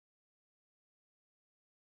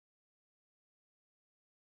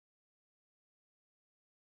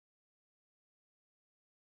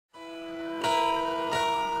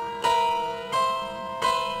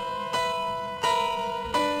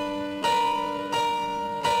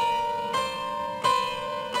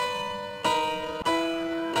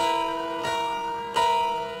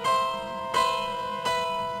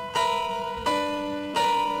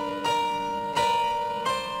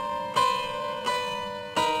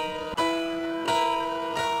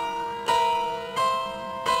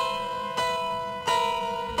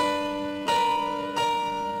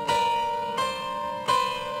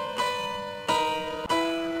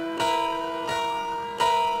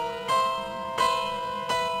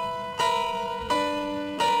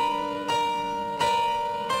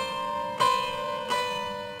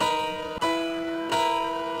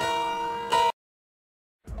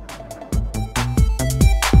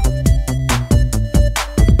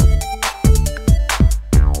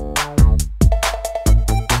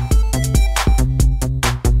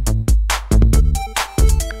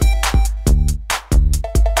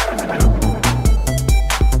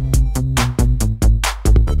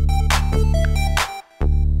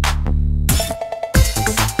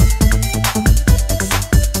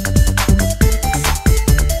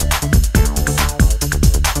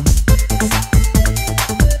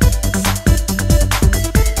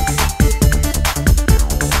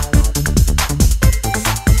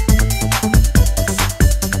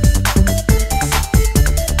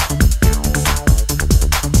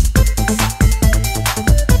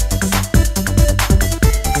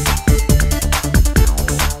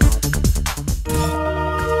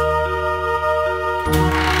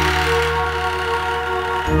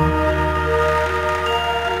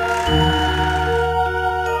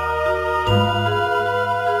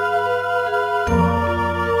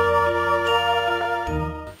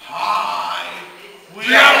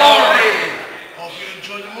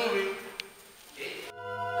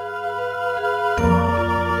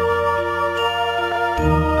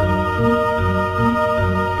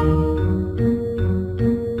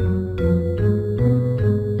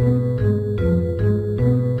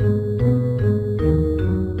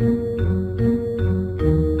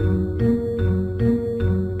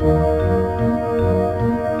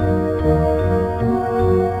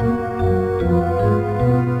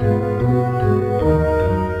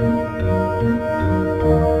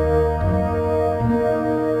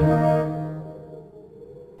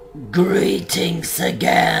once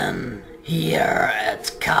again here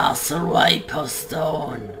at Castle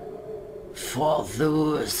Wiperstone. For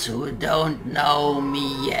those who don't know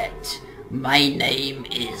me yet, my name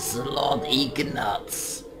is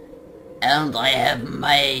Lordi-comics, and I have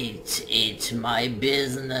made it my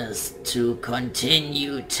business to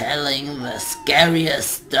continue telling the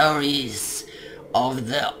scariest stories of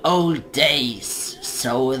the old days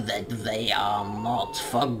so that they are not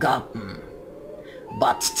forgotten.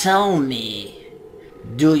 But tell me,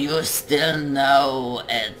 do you still know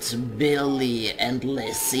at Billy and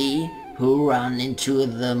Lizzie, who run into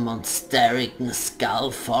the MONSTERICAN skull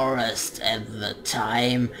forest at the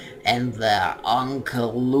time, and their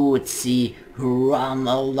uncle Lutzi, who run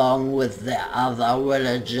along with the other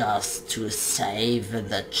villagers to save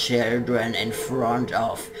the children in front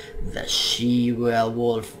of the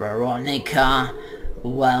she-werewolf Veronica,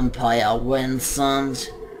 vampire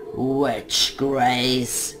Vincent, witch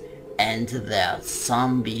Grace, and their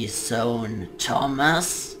zombie son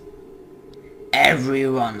Thomas?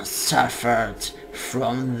 Everyone suffered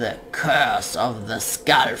from the curse of the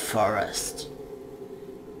skull forest.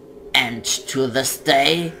 And to this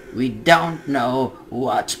day we don't know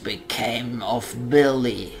what became of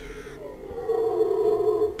Billy.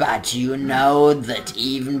 But you know that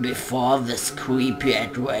even before this creepy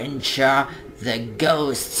adventure, the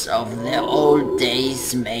ghosts of the old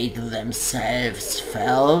days made themselves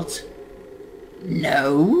felt?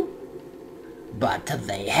 No? But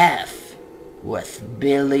they have, with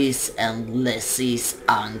Billy's and Lizzie's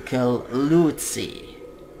uncle Lutzi.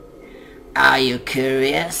 Are you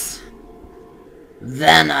curious?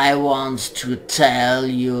 Then I want to tell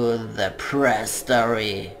you the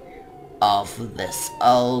pre-story of this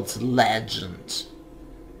old legend.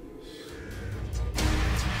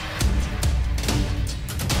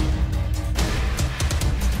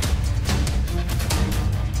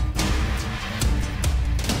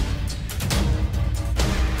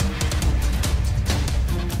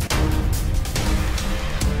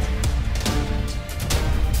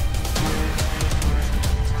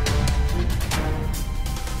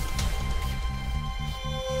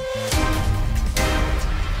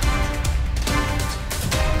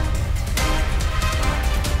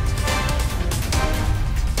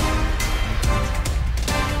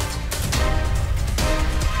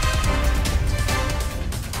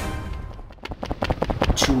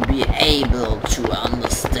 To be able to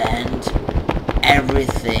understand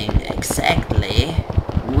everything exactly,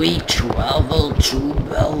 we travel to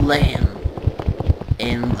Berlin,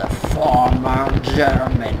 in the former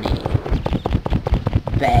Germany,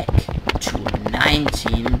 back to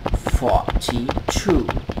 1942.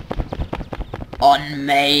 On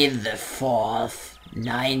May the 4th,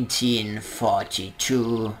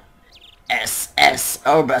 1942, SS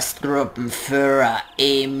Oberstgruppenführer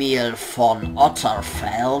Emil von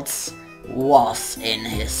Otterfels was in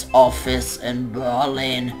his office in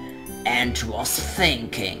Berlin and was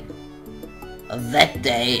thinking. That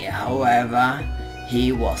day, however,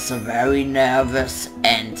 he was very nervous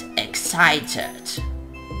and excited.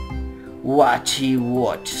 What he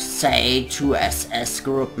would say to SS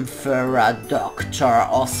Gruppenführer Dr.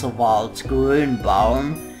 Oswald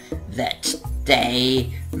Grünbaum that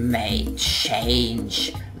day may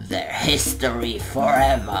change their history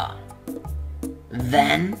forever.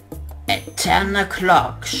 Then, at 10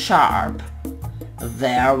 o'clock sharp,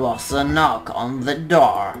 there was a knock on the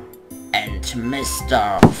door, and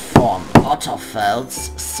Mr. von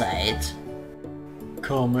Otterfels said,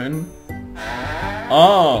 "Come in."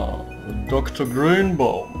 "Ah, Dr.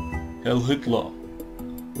 Grünbaum, Herr Hitler.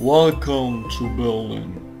 Welcome to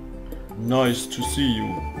Berlin. Nice to see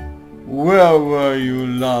you. Where were you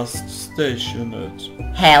last stationed?"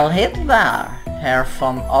 Heil Hitler, Herr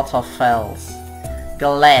von Otterfels.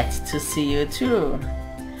 Glad to see you too.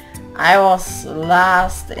 I was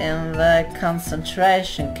last in the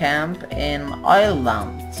concentration camp in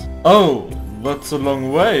Ireland. "Oh, that's a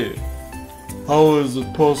long way. How is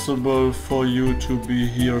it possible for you to be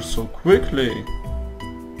here so quickly?"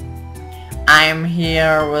 I'm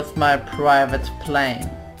here with my private plane.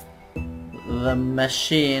 The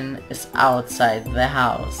machine is outside the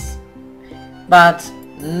house. But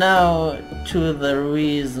no to the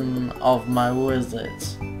reason of my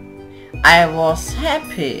visit. I was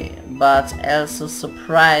happy, but also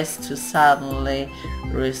surprised to suddenly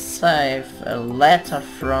receive a letter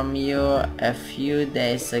from you a few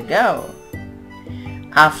days ago.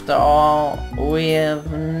 After all,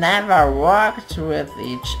 we've never worked with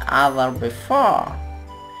each other before.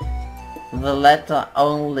 The letter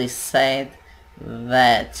only said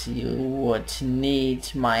that you would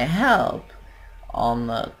need my help on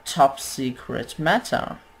a top secret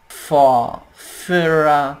matter. for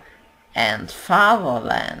pharaoh and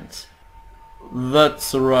fatherland.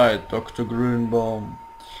 That's right, Dr. Greenbaum.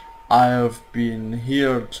 I have been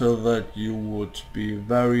here to that you would be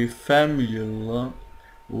very familiar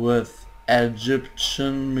with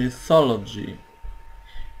Egyptian mythology.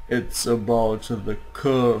 It's about the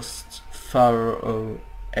cursed pharaoh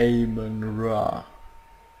Amun-Ra.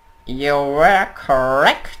 You were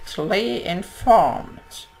correctly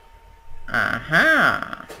informed.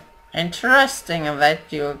 Aha! Interesting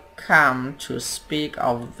that you come to speak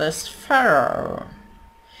of this pharaoh.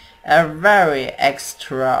 A very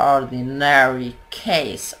extraordinary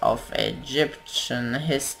case of Egyptian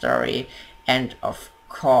history and of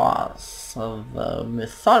course the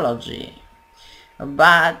mythology.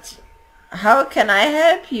 But how can I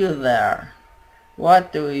help you there?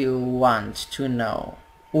 What do you want to know?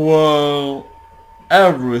 Well,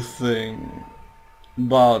 everything,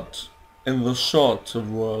 but in the short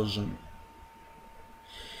version.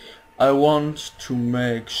 I want to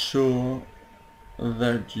make sure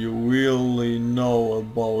that you really know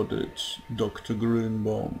about it, Dr.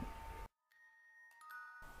 Greenbaum.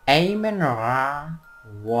 Amun-Ra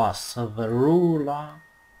was the ruler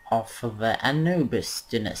of the Anubis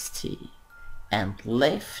dynasty and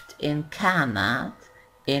lived in Karnak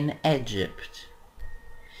in Egypt.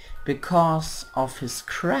 Because of his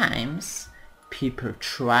crimes, people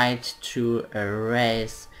tried to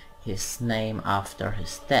erase his name after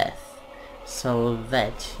his death, so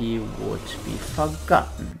that he would be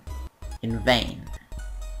forgotten in vain.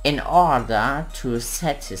 In order to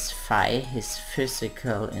satisfy his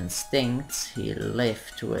physical instincts, he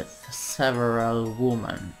lived with several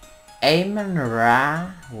women.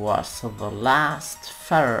 Amun-Ra was the last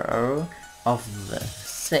pharaoh of the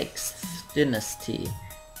 6th dynasty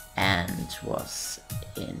and was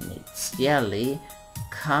initially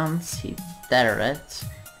considered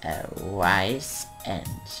a wise and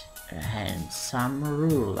handsome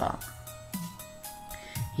ruler.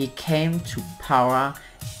 He came to power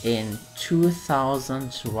in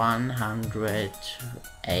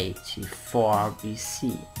 2184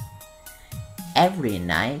 BC. Every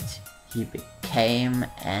night he became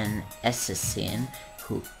an assassin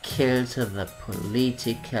who killed the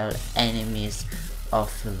political enemies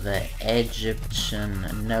of the Egyptian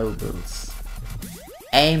nobles.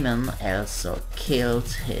 Amun also killed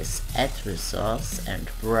his adversaries and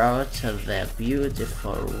brought their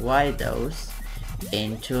beautiful widows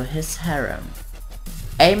into his harem.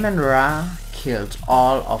 Amun-Ra killed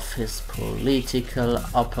all of his political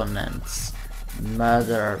opponents,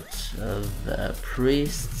 murdered the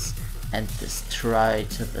priests, and destroyed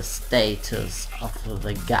the statues of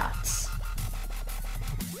the gods.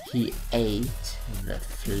 He ate the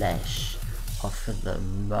flesh of the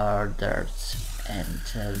murdered and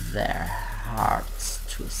their hearts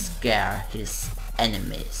to scare his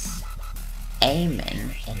enemies.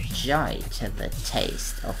 Amun enjoyed the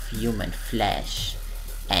taste of human flesh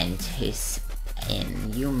and his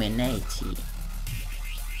inhumanity.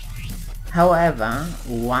 However,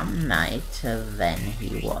 one night when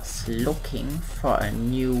he was looking for a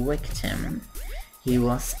new victim, he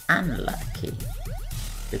was unlucky,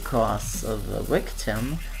 because the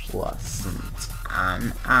victim wasn't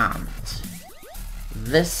unarmed.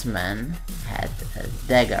 This man had a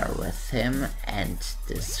dagger with him and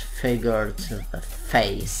disfigured the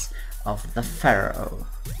face of the pharaoh.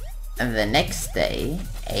 The next day,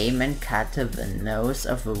 Amun cut the nose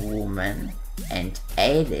of a woman and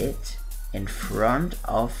ate it in front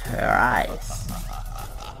of her eyes.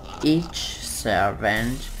 Each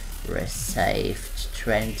servant received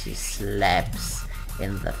 20 slaps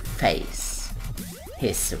in the face.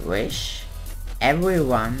 His wish: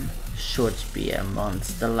 everyone should be a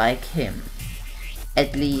monster like him.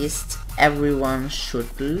 At least everyone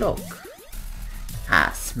should look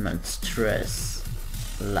as monstrous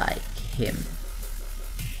like him.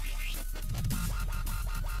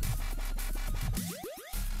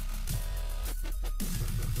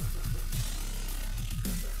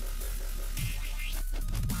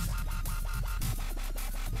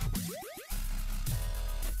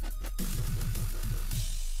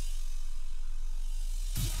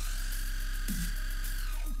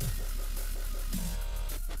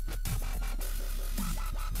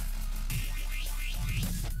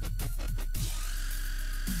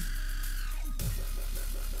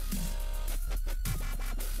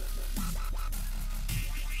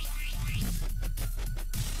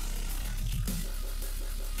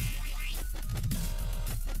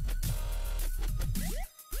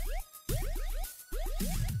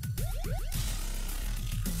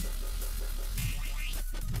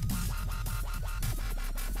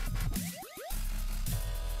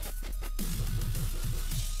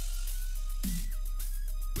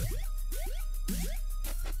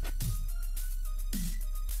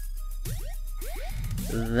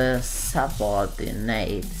 the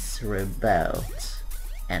subordinates rebelled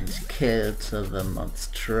and killed the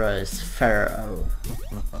monstrous pharaoh.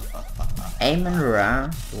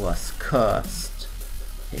 Amun-Ra was cursed,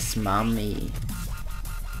 his mummy,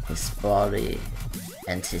 his body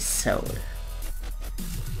and his soul.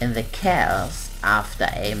 In the chaos after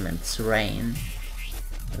Amun's reign,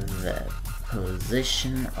 the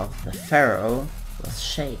position of the pharaoh was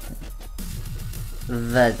shaken.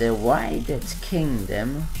 The divided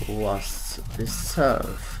kingdom was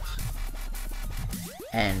dissolved,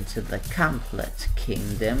 and the complete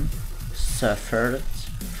kingdom suffered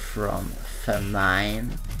from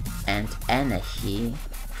famine and anarchy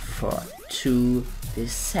for 2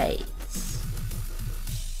 decades.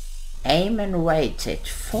 Amun waited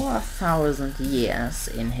 4,000 years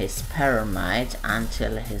in his pyramid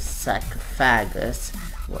until his sarcophagus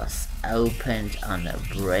was opened on a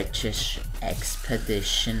British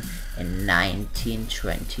expedition in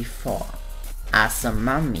 1924. As a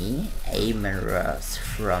mummy, Amun rose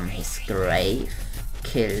from his grave,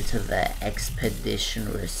 killed the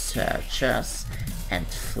expedition researchers and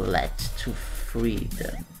fled to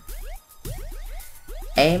freedom.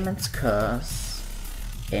 Amun's curse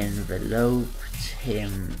enveloped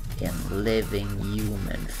him in living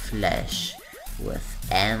human flesh with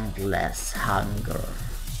endless hunger.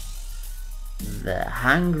 The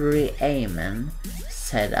hungry Amun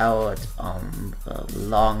set out on the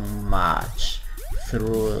long march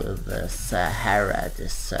through the Sahara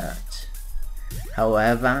Desert.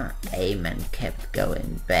 However, Amun kept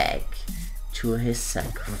going back to his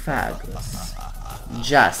sarcophagus.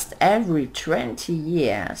 Just every 20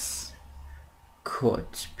 years could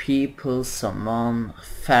people summon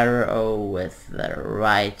Pharaoh with the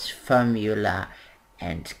right formula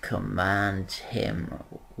and command him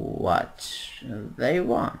what they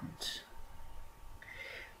want.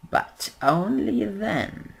 But only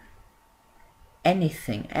then.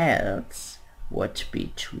 Anything else would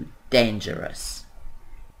be too dangerous,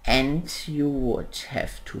 and you would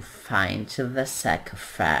have to find the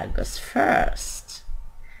sarcophagus first.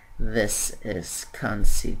 This is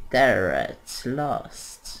considered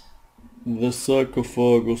lost. The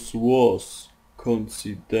sarcophagus was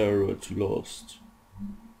considered lost.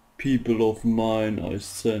 People of mine I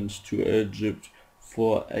sent to Egypt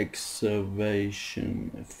for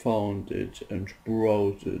excavation found it and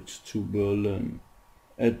brought it to Berlin.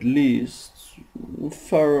 At least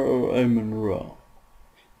Pharaoh Amun-Ra.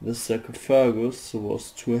 The sarcophagus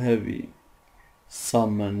was too heavy.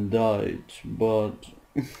 Some men died, but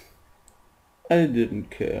I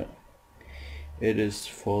didn't care. It is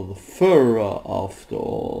for the pharaoh after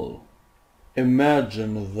all.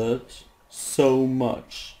 Imagine that, so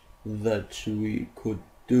much that we could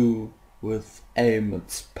do with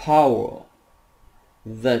Amun's power.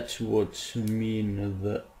 That would mean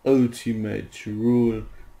the ultimate rule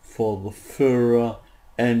for the pharaoh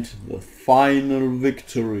and the final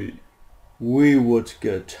victory. We would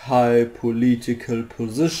get high political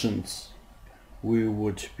positions. We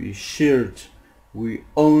would be cheered. We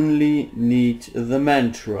only need the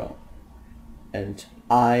mantra. And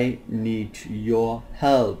I need your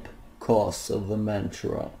help, cause of the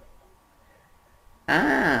mantra.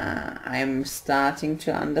 I'm starting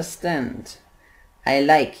to understand. I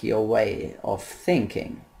like your way of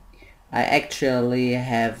thinking. I actually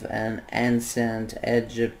have an ancient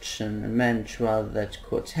Egyptian mantra that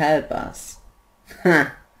could help us.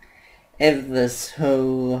 If this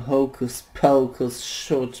whole hocus pocus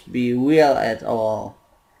should be real at all.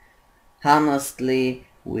 Honestly,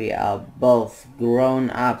 we are both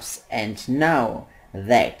grown-ups and know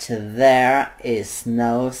that there is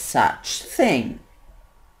no such thing.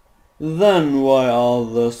 Then why are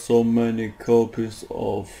there so many copies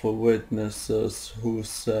of witnesses who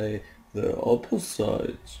say the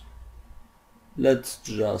opposite? Let's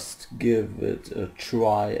just give it a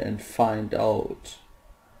try and find out.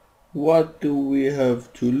 What do we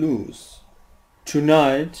have to lose?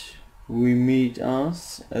 Tonight we meet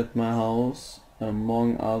us at my house.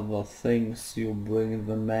 Among other things, you bring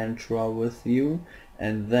the mantra with you,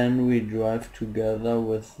 and then we drive together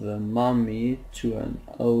with the mummy to an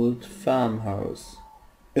old farmhouse,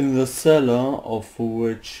 in the cellar of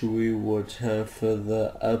which we would have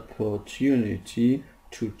the opportunity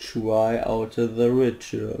to try out the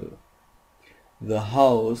ritual. The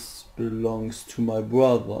house belongs to my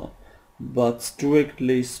brother, but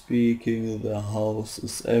strictly speaking the house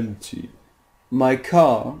is empty. My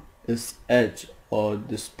car is at our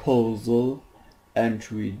disposal, and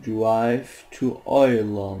we drive to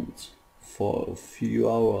Ireland for a few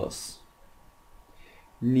hours,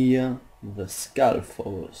 near the Skull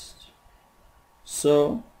Forest.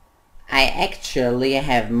 So, I actually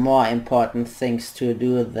have more important things to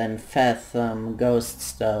do than fathom ghost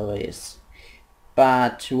stories.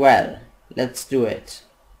 But, well, let's do it.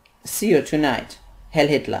 See you tonight. Heil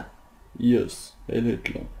Hitler. Yes, Heil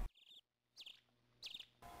Hitler.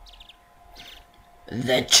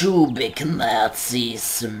 The two big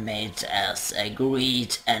Nazis made as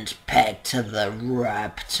agreed and packed the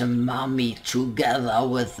wrapped mummy together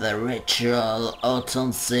with the ritual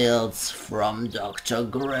utensils from Dr.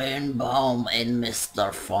 Greenbaum in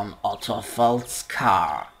Mr. von Otterfeld's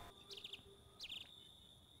car.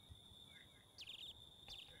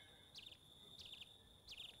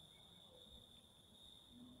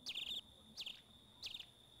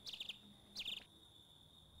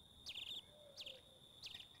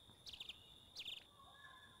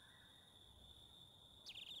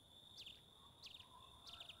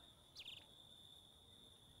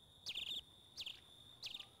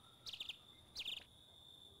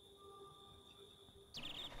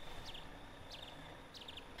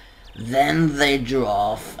 Then they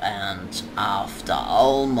drove, and after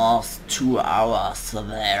almost 2 hours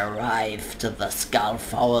they arrived at the Skull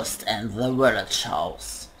Forest and the village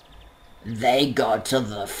house. They got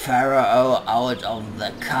the pharaoh out of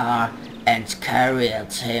the car and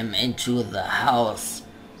carried him into the house,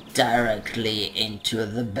 directly into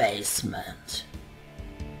the basement.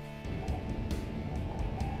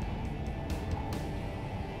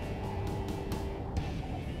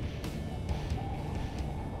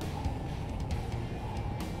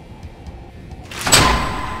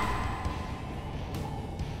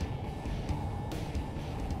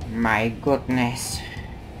 My goodness,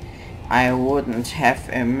 I wouldn't have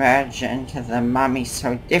imagined the mummy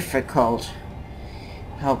so difficult.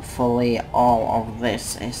 Hopefully all of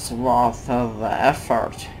this is worth the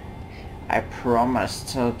effort. I promised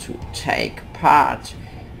to take part,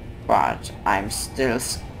 but I'm still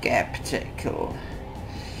skeptical.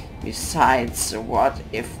 Besides, what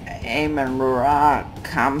if Amon-Ra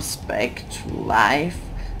comes back to life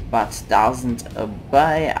but doesn't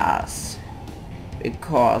obey us?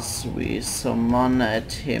 Because we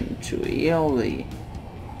summoned him too early.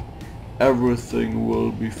 Everything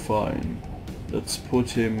will be fine. Let's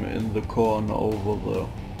put him in the corner over there.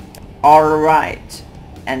 Alright,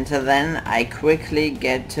 and then I quickly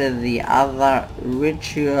get the other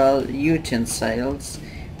ritual utensils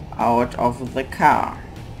out of the car.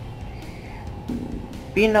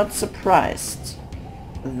 Be not surprised.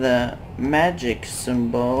 The magic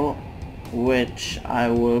symbol, which I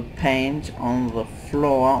will paint on the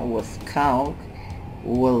floor with chalk,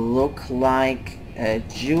 will look like a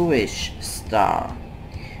Jewish star.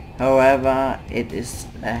 However, it is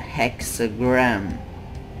a hexagram.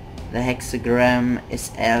 The hexagram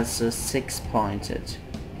is also 6-pointed.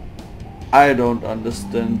 I don't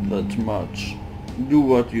understand that much. Do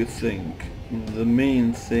what you think. The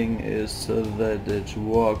main thing is that it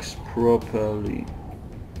works properly.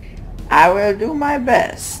 I will do my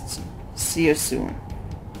best. See you soon.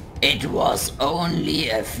 It was only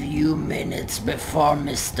a few minutes before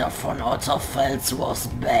Mr. von Otterfels was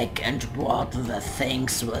back and brought the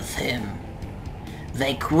things with him.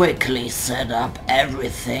 They quickly set up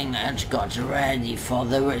everything and got ready for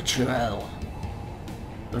the ritual.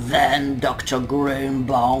 Then Dr.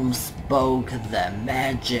 Greenbaum spoke the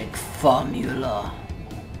magic formula.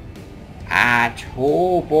 Ad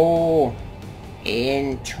hobo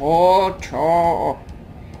in toto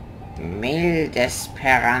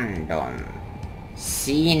mildesperandum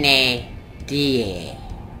sine die.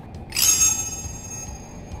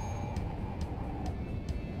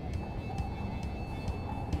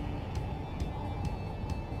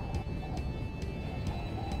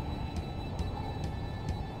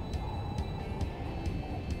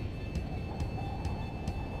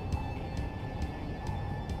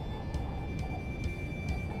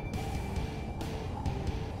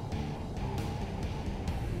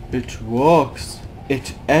 It works.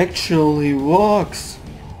 It actually works.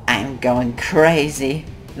 I'm going crazy.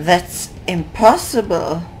 That's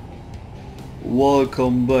impossible.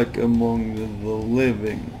 Welcome back among the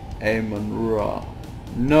living, Amon-Ra.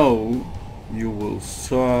 Now you will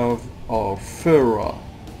serve our pharaoh.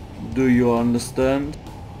 Do you understand?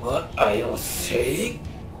 What are you saying?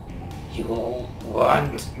 You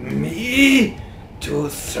want me to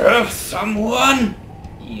serve someone?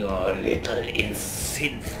 You little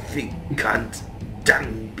insignificant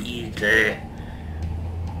dung beetle.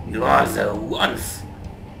 You are the ones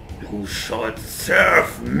who should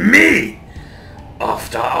serve me.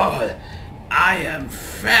 After all, I am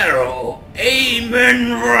Pharaoh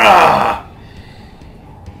Amon-Ra.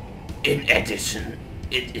 In addition,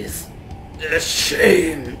 it is a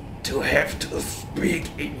shame to have to speak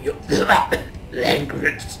in your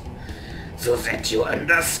language so that you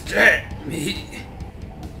understand me.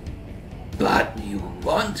 But you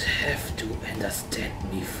won't have to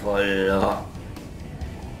understand me for long.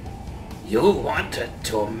 You wanted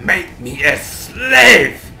to make me a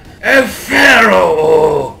slave, a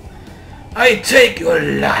pharaoh. I take your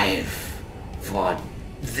life for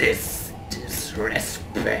this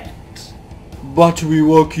disrespect. But we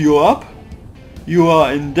woke you up. You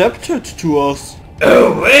are indebted to us.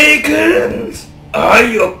 Awakened? Are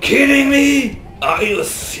you kidding me? Are you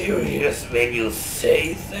serious when you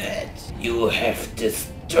say that? You have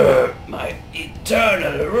disturbed my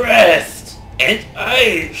eternal rest, and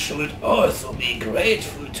I should also be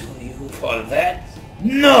grateful to you for that?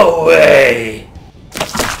 No way!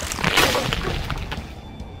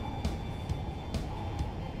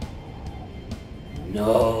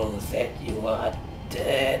 Know that you are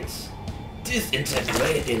dead,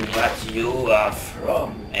 disintegrating what you are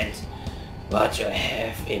from and what you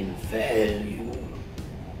have in value.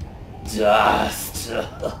 Dust.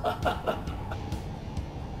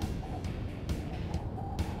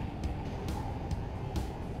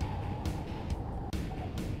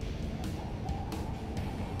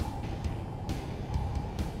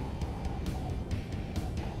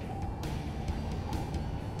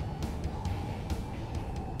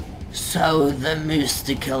 So the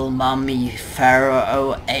mystical mummy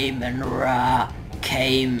pharaoh Amun-Ra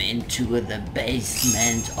came into the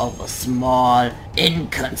basement of a small,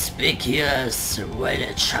 inconspicuous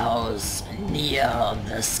village house near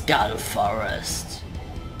the Skull Forest.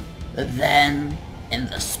 Then, in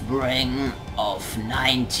the spring of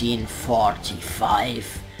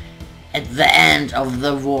 1945, at the end of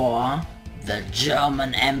the war, the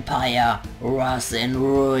German Empire was in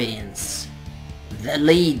ruins. The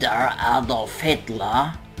leader Adolf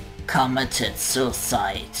Hitler committed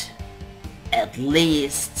suicide. At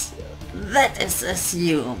least, that is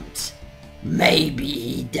assumed. Maybe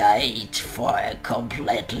he died for a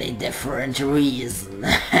completely different reason.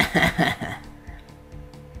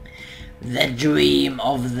 The dream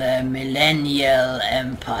of the Millennial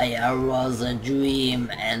Empire was a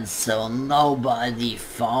dream, and so nobody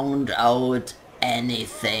found out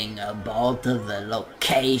anything about the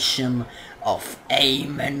location of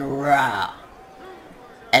Amun-Ra.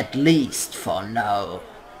 At least for now.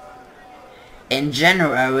 In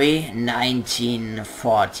January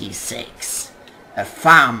 1946, a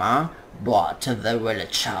farmer bought the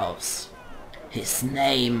village house. His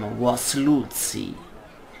name was Lutzi.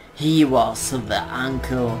 He was the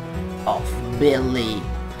uncle of Billy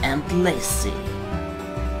and Lizzie.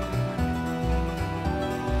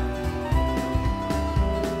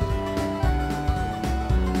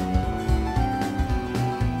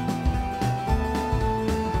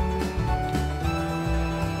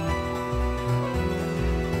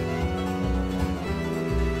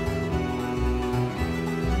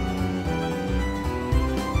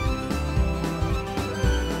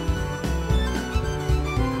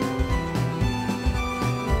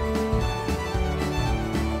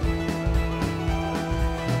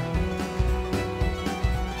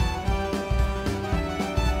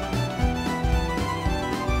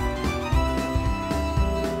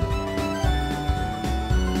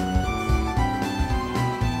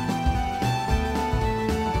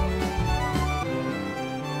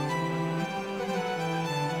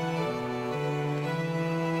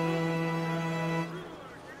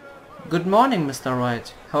 Good morning, Mr.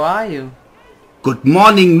 Wright. How are you? Good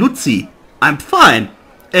morning, Lutzi. I'm fine.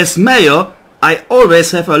 As mayor, I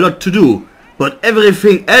always have a lot to do, but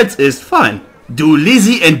everything else is fine. Do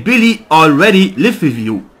Lizzie and Billy already live with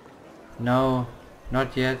you? No,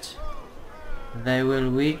 not yet. They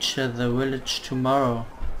will reach the village tomorrow.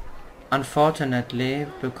 Unfortunately,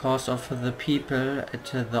 because of the people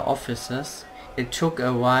at the offices, it took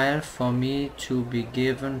a while for me to be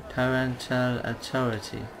given parental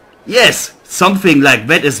authority. Yes, something like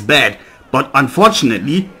that is bad, but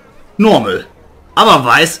unfortunately normal.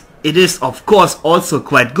 Otherwise, it is of course also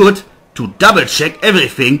quite good to double check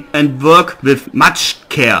everything and work with much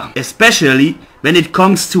care, especially when it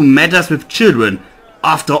comes to matters with children.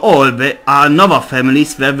 After all, there are other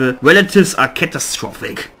families where the relatives are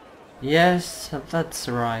catastrophic. Yes, that's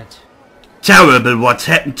right. Terrible what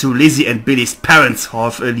happened to Lizzie and Billy's parents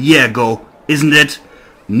half a year ago, isn't it?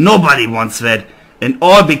 Nobody wants that. And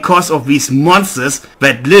all because of these monsters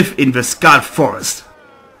that live in the Skull Forest.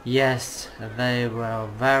 Yes, they were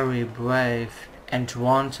very brave and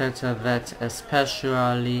wanted that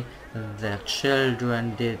especially their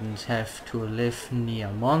children didn't have to live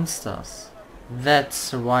near monsters.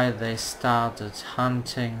 That's why they started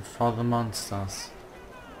hunting for the monsters.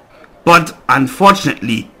 But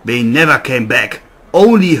unfortunately, they never came back.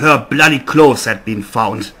 Only her bloody clothes had been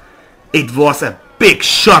found. It was a big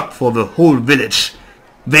shock for the whole village.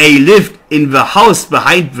 They lived in the house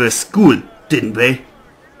behind the school, didn't they?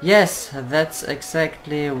 Yes, that's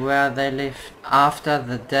exactly where they lived. After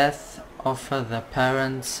the death of the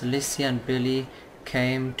parents, Lizzie and Billy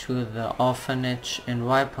came to the orphanage in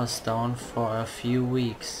Wiperstone for a few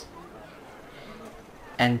weeks.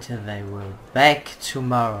 And they will back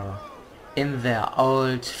tomorrow in their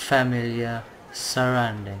old familiar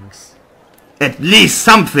surroundings. At least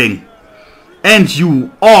something. And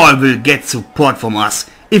you all will get support from us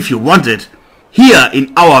if you want it. Here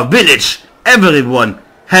in our village, everyone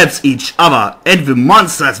helps each other and the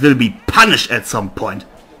monsters will be punished at some point.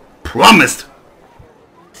 Promised.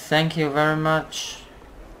 Thank you very much.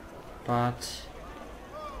 But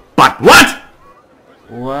what?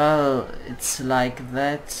 well, it's like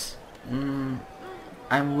that.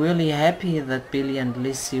 I'm really happy that Billy and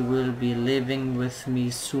Lizzie will be living with me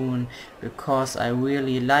soon, because I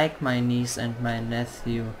really like my niece and my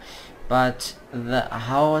nephew. But the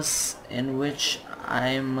house in which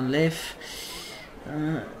I live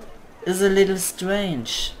is a little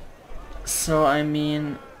strange. So I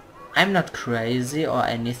mean, I'm not crazy or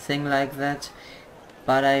anything like that,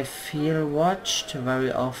 but I feel watched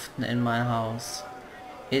very often in my house.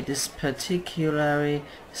 It is particularly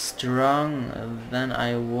strong when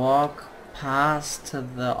I walk past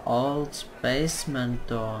the old basement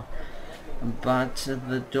door, but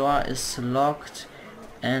the door is locked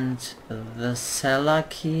and the cellar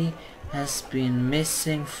key has been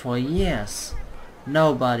missing for years.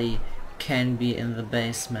 Nobody can be in the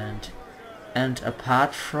basement, and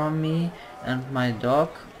apart from me and my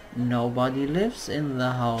dog, nobody lives in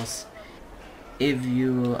the house. If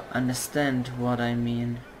you understand what I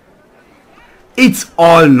mean. It's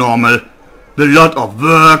all normal. The lot of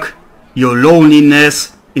work, your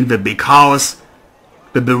loneliness in the big house,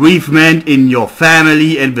 the bereavement in your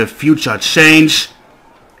family and the future change.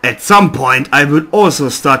 At some point I would also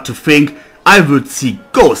start to think I would see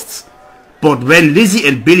ghosts. But when Lizzie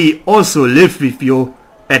and Billy also live with you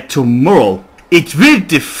at tomorrow, it will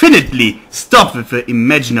definitely stop with the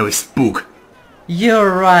imaginary spook.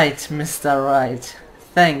 You're right, Mr. Right.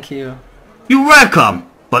 Thank you. You're welcome,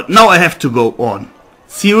 but now I have to go on.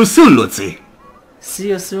 See you soon, Lutzi. See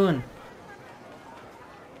you soon.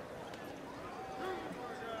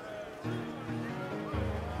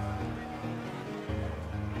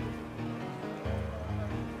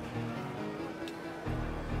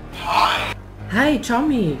 Hi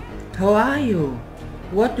Tommy, how are you?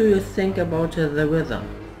 What do you think about the weather?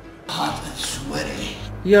 Hot and sweaty.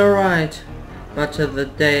 You're right, but the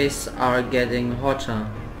days are getting hotter.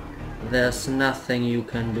 There's nothing you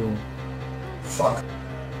can do. Fuck.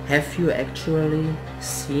 Have you actually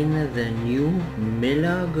seen the new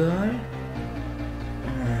Miller girl?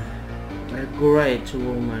 A great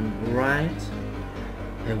woman, right?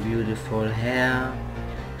 Her beautiful hair,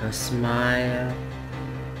 her smile,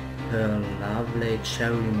 her lovely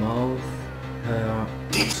cherry mouth, her...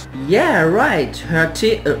 Yeah, right, her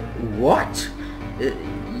teeth... what?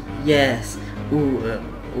 Yes,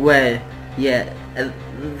 well, yeah,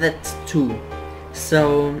 that too.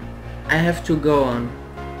 So, I have to go on.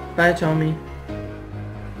 Bye, Tommy.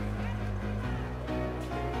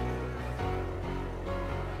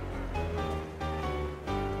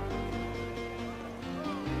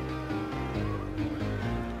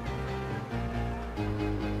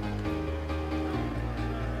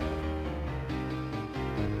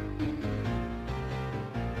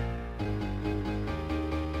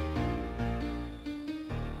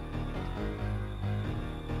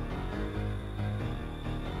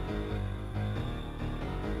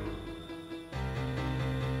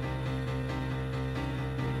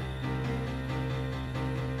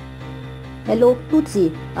 Hello,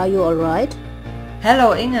 Lutzi, are you alright?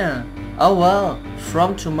 Hello, Inge. Oh well,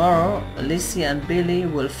 from tomorrow, Lizzie and Billy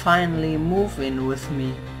will finally move in with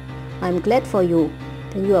me. I'm glad for you.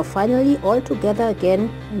 Then you are finally all together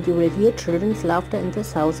again and you will hear children's laughter in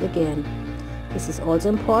this house again. This is also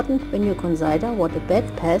important when you consider what a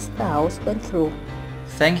bad past the house went through.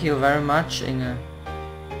 Thank you very much, Inge.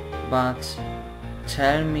 But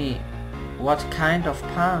tell me, what kind of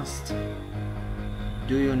past?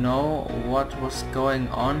 Do you know what was going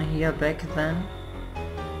on here back then?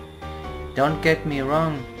 Don't get me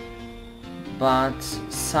wrong, but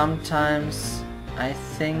sometimes I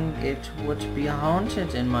think it would be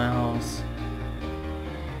haunted in my house.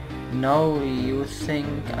 No, you think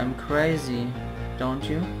I'm crazy, don't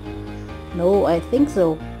you? No, I think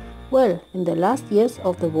so. Well, in the last years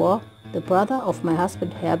of the war, the brother of my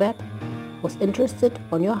husband Herbert was interested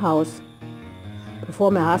on your house.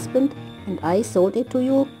 Before my husband and I sold it to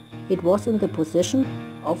you, it was in the possession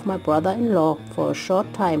of my brother-in-law for a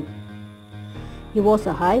short time. He was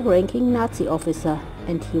a high-ranking Nazi officer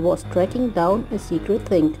and he was tracking down a secret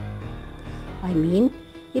thing. I mean,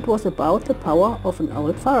 it was about the power of an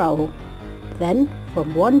old pharaoh. Then,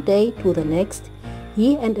 from one day to the next,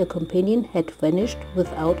 he and a companion had vanished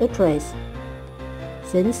without a trace.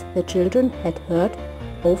 Since the children had heard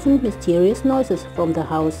often mysterious noises from the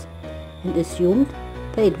house and assumed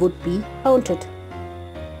that it would be haunted.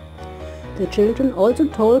 The children also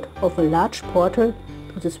told of a large portal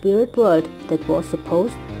to the spirit world that was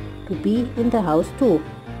supposed to be in the house too.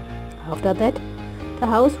 After that, the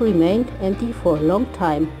house remained empty for a long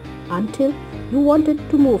time, until you wanted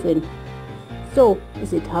to move in. So,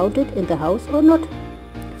 is it haunted in the house or not?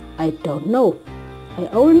 I don't know. I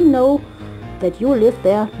only know that you live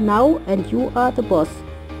there now and you are the boss.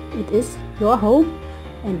 It is your home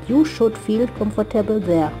and you should feel comfortable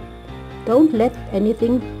there. Don't let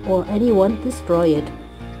anything or anyone destroy it.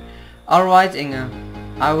 Alright, Inge.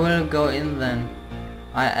 I will go in then.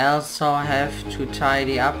 I also have to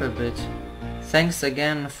tidy up a bit. Thanks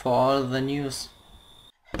again for all the news.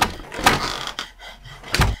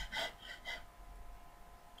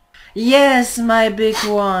 Yes, my big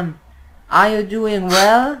one. Are you doing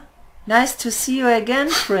well? Nice to see you again,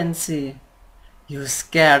 Princey. You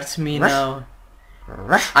scared me now.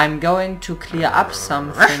 I'm going to clear up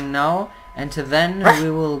something now and then we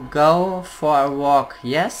will go for a walk,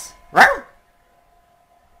 yes?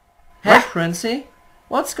 Hey, Princey,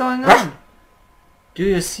 what's going on? Do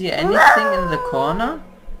you see anything in the corner?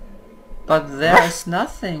 But there is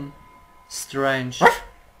nothing. Strange.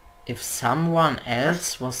 If someone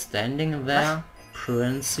else was standing there,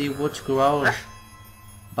 Princey would growl.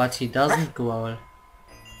 But he doesn't growl.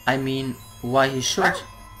 I mean, why he should?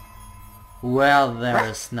 Where there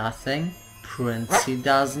is nothing, Princey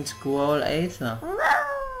doesn't growl either.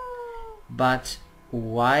 But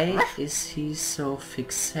why is he so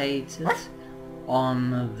fixated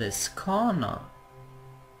on this corner?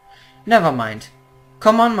 Never mind.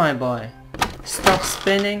 Come on, my boy. Stop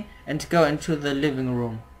spinning and go into the living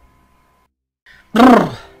room.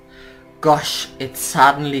 Brrr. Gosh, it's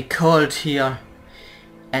suddenly cold here.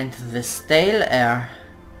 And the stale air.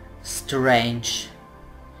 Strange.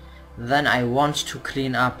 Then I want to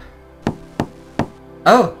clean up.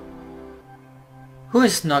 Oh! Who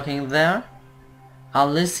is knocking there? Are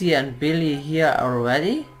Lizzie and Billy here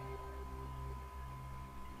already?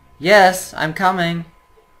 Yes, I'm coming.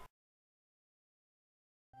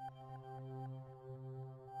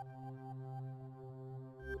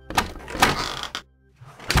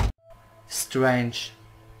 Strange.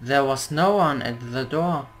 There was no one at the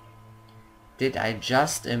door. Did I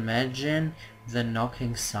just imagine the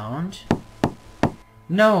knocking sound?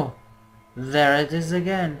 No! There it is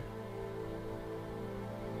again.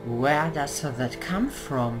 Where does that come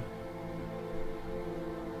from?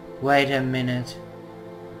 Wait a minute.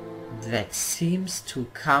 That seems to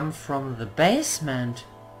come from the basement.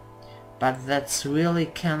 But that really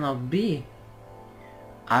cannot be.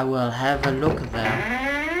 I will have a look there.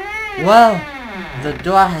 Well, the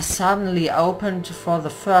door has suddenly opened for the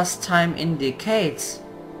first time in decades.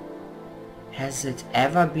 Has it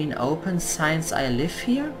ever been open since I live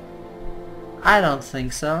here? I don't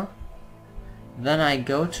think so. Then I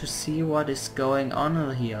go to see what is going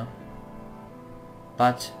on here.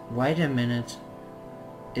 But wait a minute.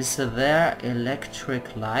 Is there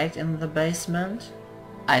electric light in the basement?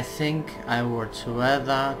 I think I would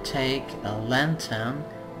rather take a lantern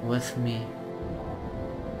with me.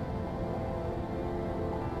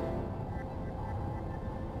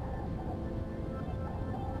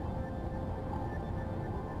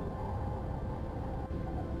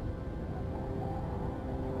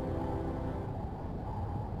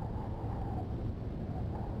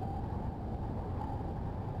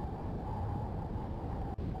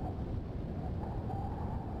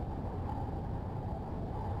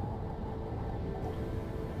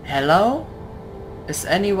 Hello? Is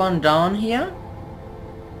anyone down here?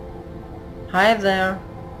 Hi there.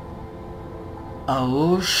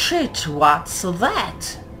 Oh shit, what's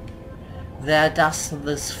that? Where does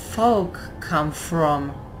this fog come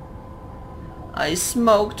from? I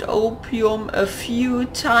smoked opium a few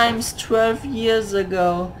times 12 years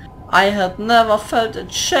ago. I had never felt a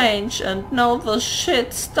change and now the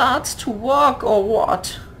shit starts to work or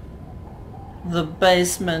what? The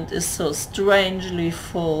basement is so strangely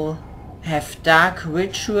full. Have dark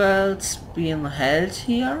rituals been held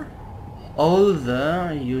here?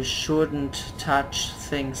 Although you shouldn't touch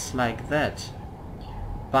things like that.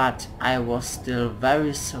 But I was still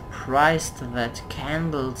very surprised that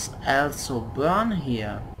candles also burn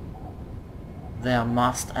here. There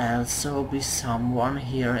must also be someone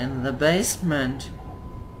here in the basement.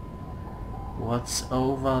 What's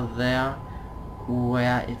over there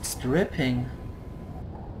where it's dripping?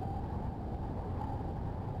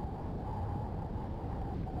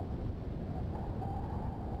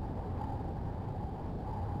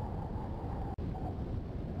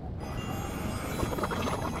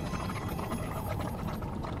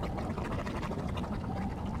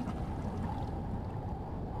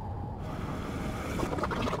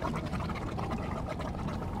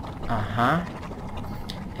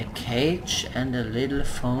 A cage and a little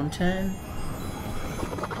fountain.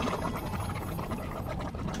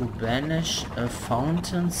 To banish a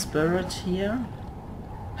fountain spirit here?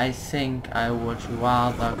 I think I would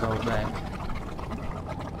rather go back.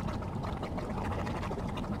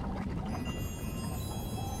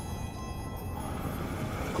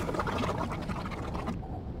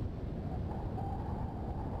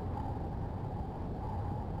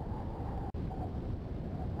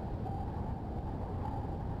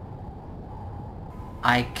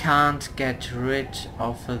 I can't get rid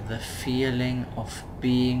of the feeling of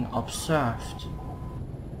being observed.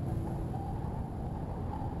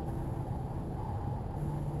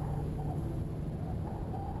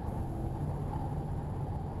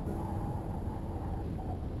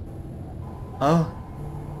 Oh,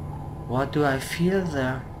 what do I feel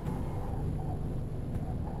there?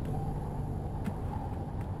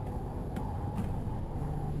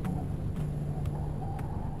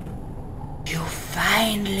 You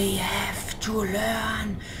finally have to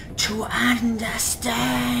learn to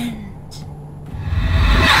understand.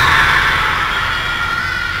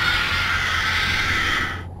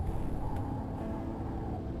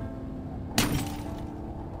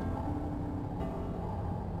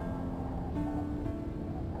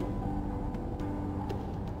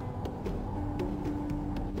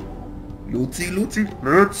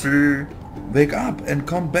 Lutzi, wake up and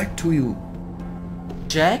come back to you.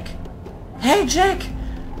 Jack? Hey Jack!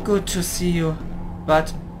 Good to see you.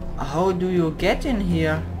 But how do you get in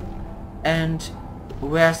here? And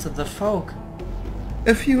where's the folk?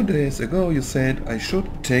 A few days ago you said I should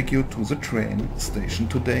take you to the train station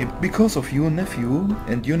today because of your nephew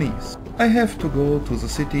and your niece. I have to go to the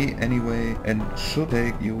city anyway and should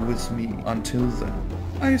take you with me until then.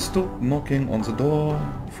 I stood knocking on the door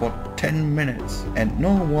for 10 minutes and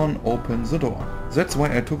no one opened the door. That's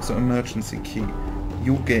why I took the emergency key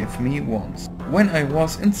you gave me once. When I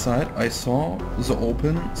was inside I saw the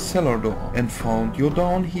open cellar door and found you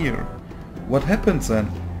down here. What happened then?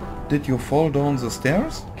 Did you fall down the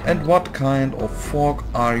stairs? And what kind of fog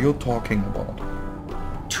are you talking about?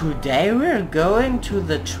 Today we're going to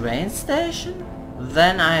the train station?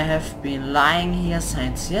 Then I have been lying here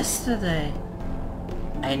since yesterday.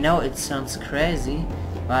 I know it sounds crazy,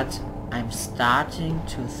 but I'm starting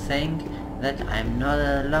to think that I'm not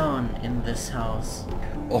alone in this house.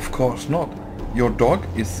 Of course not. Your dog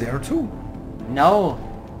is there too. No,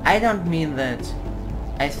 I don't mean that.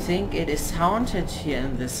 I think it is haunted here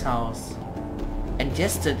in this house. And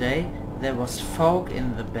yesterday there was folk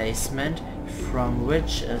in the basement from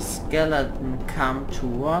which a skeleton came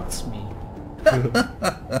towards me.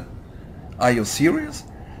 Are you serious?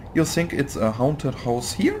 You think it's a haunted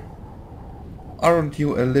house here? Aren't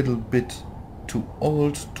you a little bit too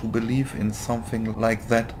old to believe in something like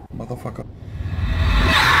that, motherfucker?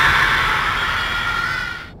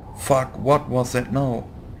 Fuck, what was that now?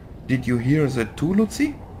 Did you hear that too,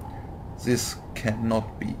 Lutzi? This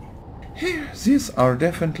cannot be. Here, these are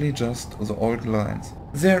definitely just the old lines.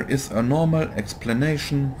 There is a normal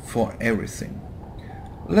explanation for everything.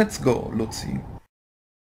 Let's go, Lutzi.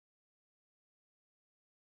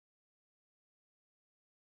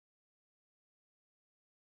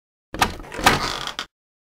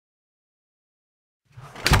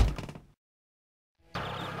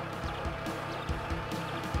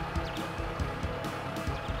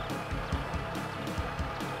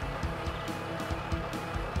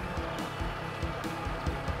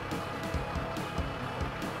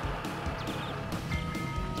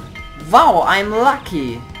 Wow, I'm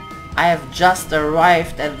lucky! I have just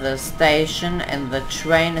arrived at the station and the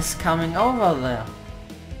train is coming over there.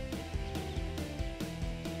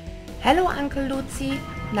 Hello, Uncle Lutzi.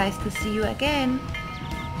 Nice to see you again.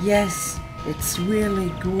 Yes, it's really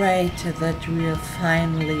great that we're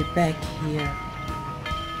finally back here.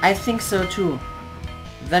 I think so too.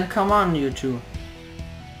 Then come on, you two.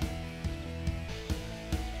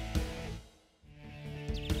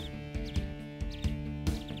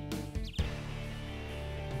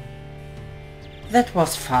 That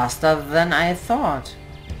was faster than I thought.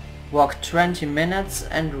 Walk 20 minutes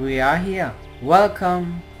and we are here.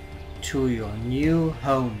 Welcome to your new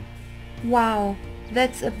home. Wow,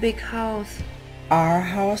 that's a big house. Our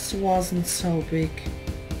house wasn't so big.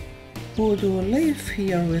 Who do live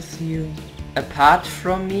here with you? Apart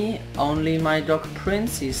from me, only my dog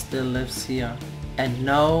Princey still lives here. And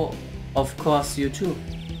no, of course you too.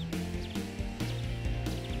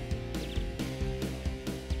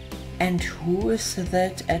 And who is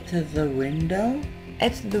that at the window?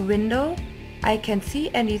 At the window? I can't see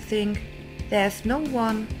anything. There's no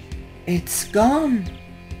one. It's gone.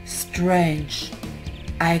 Strange.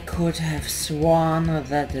 I could have sworn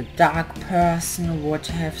that a dark person would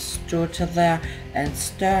have stood there and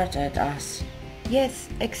stared at us. Yes,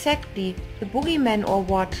 exactly. The boogeyman or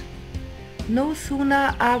what? No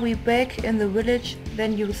sooner are we back in the village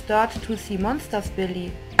than you start to see monsters,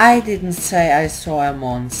 Billy. I didn't say I saw a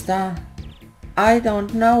monster. I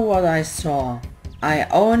don't know what I saw. I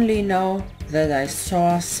only know that I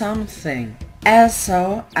saw something.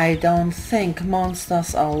 Also, I don't think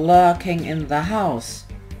monsters are lurking in the house.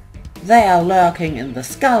 They are lurking in the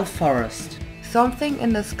skull forest. Something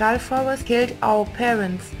in the skull forest killed our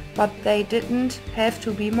parents, but they didn't have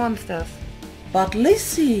to be monsters. But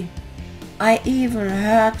Lizzie, I even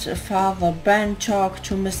heard Father Ben talk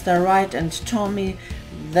to Mr. Wright and Tommy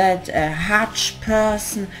that a hutch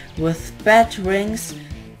person with bat wings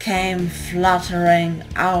came fluttering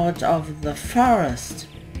out of the forest.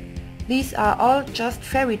 These are all just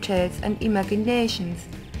fairy tales and imaginations.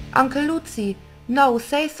 Uncle Lutzi, now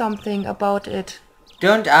say something about it.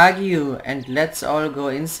 Don't argue and let's all go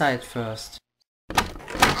inside first.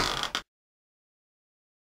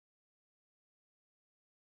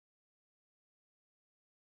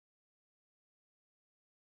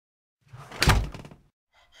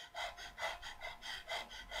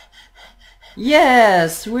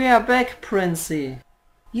 Yes, we are back, Princey.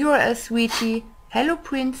 You're a sweetie. Hello,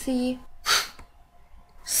 Princey.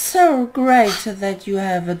 So great that you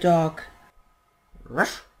have a dog.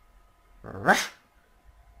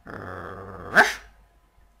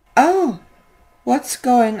 Oh, what's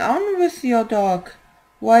going on with your dog?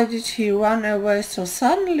 Why did he run away so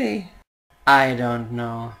suddenly? I don't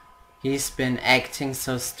know. He's been acting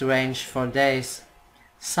so strange for days.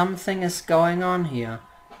 Something is going on here,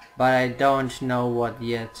 but I don't know what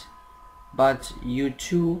yet. But you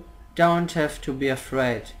two don't have to be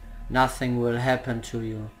afraid. Nothing will happen to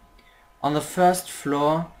you. On the first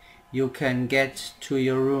floor you can get to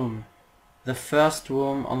your room. The first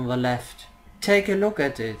room on the left. Take a look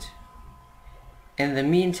at it. In the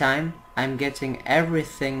meantime, I'm getting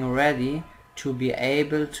everything ready to be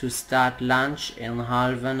able to start lunch in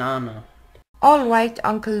half an hour. All right,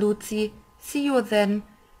 Uncle Lutzi. See you then.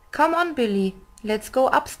 Come on, Billy. Let's go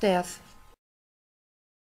upstairs.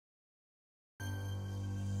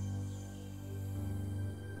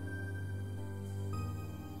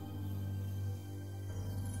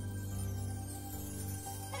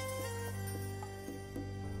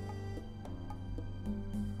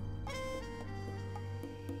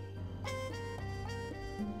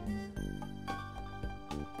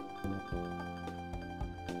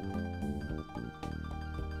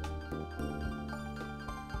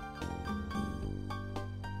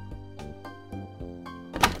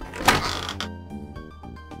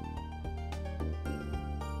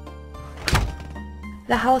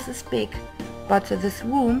 The house is big, but this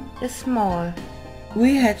room is small.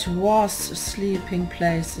 We had worse sleeping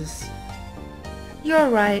places. You're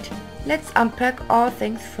right. Let's unpack all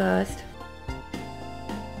things first.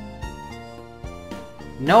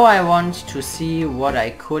 Now I want to see what I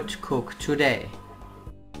could cook today.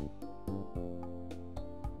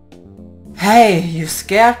 Hey, you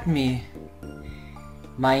scared me.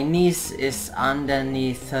 My niece is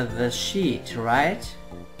underneath the sheet, right?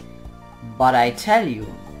 But I tell you,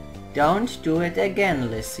 don't do it again,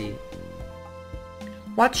 Lizzie.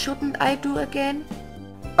 What shouldn't I do again?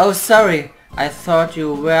 Oh, sorry, I thought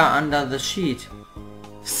you were under the sheet.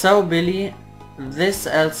 So, Billy, this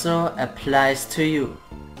also applies to you.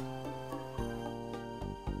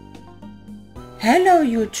 Hello,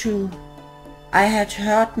 you two. I had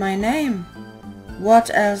heard my name. What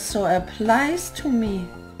also applies to me?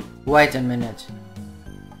 Wait a minute.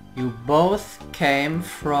 You both came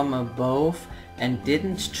from above and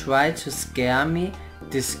didn't try to scare me,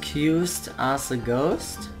 disguised as a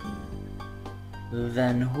ghost?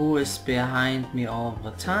 Then who is behind me all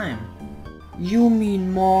the time? You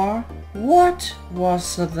mean more? What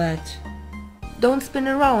was that? Don't spin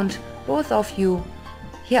around, both of you.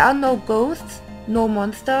 Here are no ghosts, no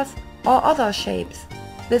monsters or other shapes.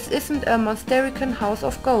 This isn't a Monsterican house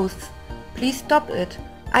of ghosts. Please stop it.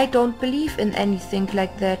 I don't believe in anything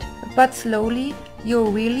like that, but slowly you're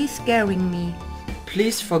really scaring me.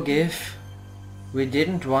 Please forgive. We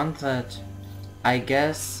didn't want that. I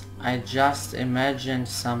guess I just imagined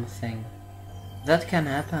something. That can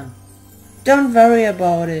happen. Don't worry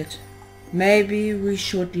about it. Maybe we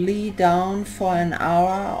should lie down for an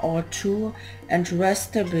hour or two and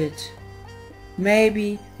rest a bit.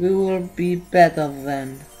 Maybe we will be better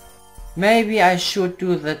then. Maybe I should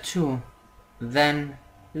do that too. Then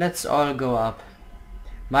let's all go up.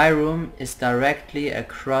 My room is directly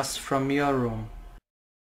across from your room.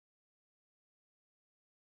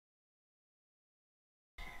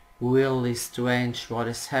 Really strange what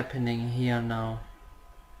is happening here now.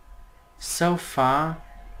 So far,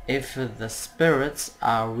 if the spirits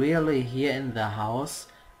are really here in the house,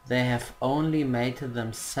 they have only made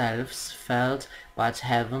themselves felt but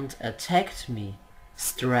haven't attacked me.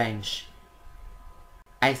 Strange.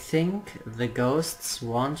 I think the ghosts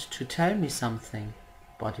want to tell me something.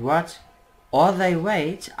 But what? Or they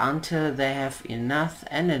wait until they have enough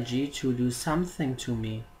energy to do something to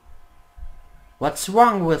me. What's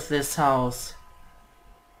wrong with this house?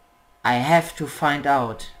 I have to find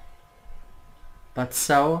out. But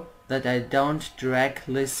so that I don't drag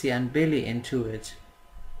Lizzie and Billy into it.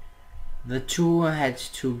 The two had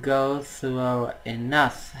to go through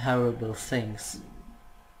enough horrible things.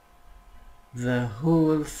 The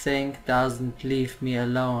whole thing doesn't leave me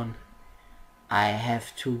alone. I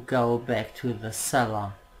have to go back to the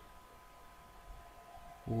cellar.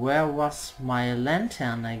 Where was my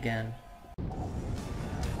lantern again?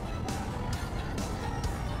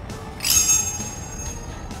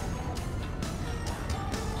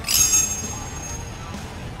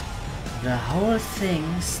 The whole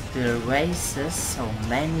thing still raises so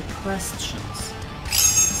many questions.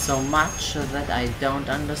 So much that I don't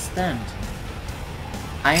understand.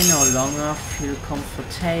 I no longer feel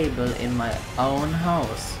comfortable in my own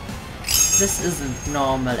house. This isn't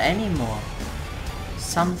normal anymore.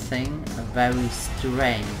 Something very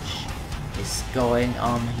strange is going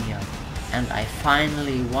on here, and I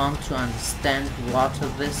finally want to understand what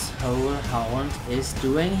this whole hound is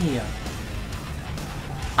doing here.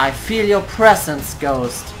 I feel your presence,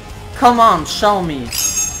 ghost. Come on, show me.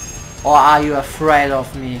 Or are you afraid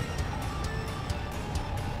of me?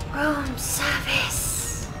 Room service.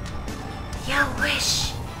 Your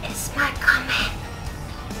wish is my command.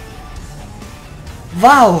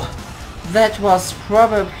 Wow! That was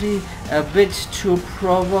probably a bit too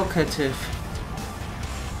provocative.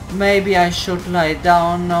 Maybe I should lie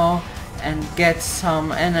down now and get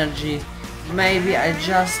some energy. Maybe I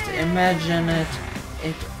just imagine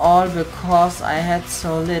it all because I had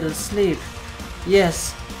so little sleep.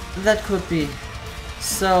 Yes, that could be.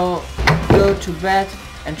 So go to bed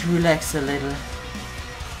and relax a little.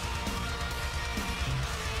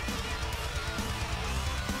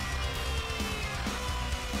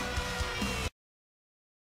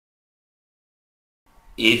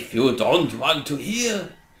 If you don't want to hear,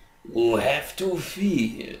 you have to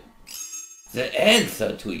feel. The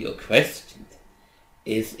answer to your question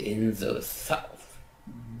is in the south,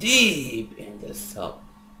 deep in the south.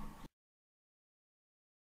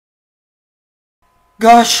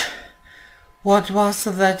 Gosh, what was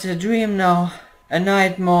that a dream now? A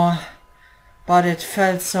nightmare, but it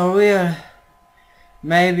felt so real.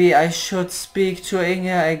 Maybe I should speak to Inge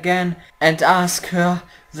again and ask her,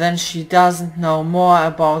 then she doesn't know more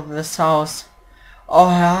about this house. Or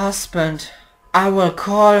her husband. I will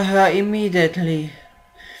call her immediately.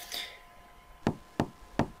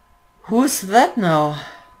 Who's that now?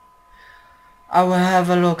 I will have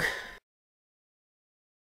a look.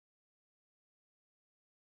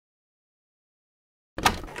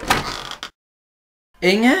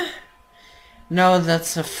 Inge? No,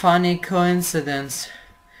 that's a funny coincidence.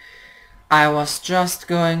 I was just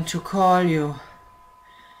going to call you.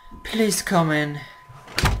 Please come in.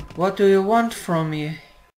 What do you want from me?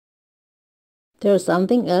 There is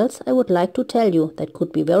something else I would like to tell you that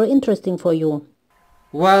could be very interesting for you.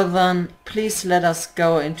 Well then, please let us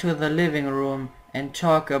go into the living room and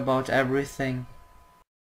talk about everything.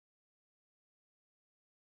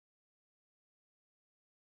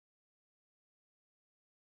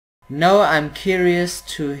 No, I'm curious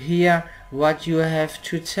to hear what you have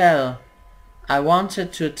to tell. I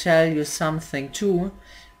wanted to tell you something too,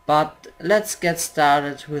 but let's get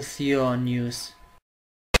started with your news.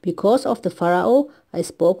 Because of the pharaoh, I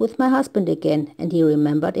spoke with my husband again and he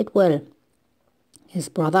remembered it well. His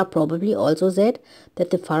brother probably also said that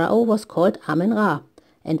the pharaoh was called Amen-Ra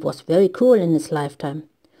and was very cruel in his lifetime.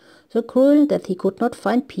 So cruel that he could not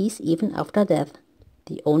find peace even after death.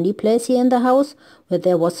 The only place here in the house where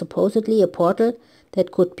there was supposedly a portal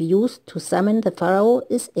that could be used to summon the pharaoh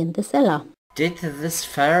is in the cellar. Did this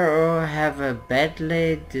pharaoh have a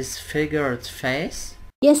badly disfigured face?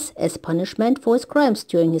 Yes, as punishment for his crimes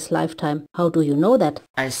during his lifetime. How do you know that?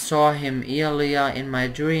 I saw him earlier in my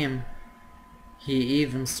dream. He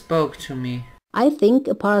even spoke to me. I think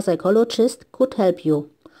a parapsychologist could help you.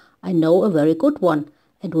 I know a very good one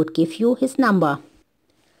and would give you his number.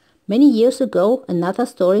 Many years ago, another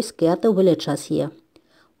story scared the villagers here.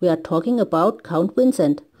 We are talking about Count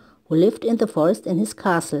Vincent, who lived in the forest in his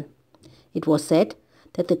castle. It was said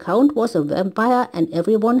that the count was a vampire and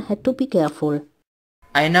everyone had to be careful.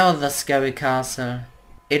 I know the scary castle.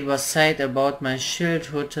 It was said about my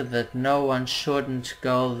childhood that no one shouldn't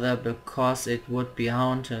go there because it would be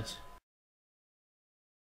haunted.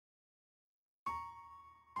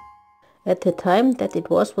 At the time that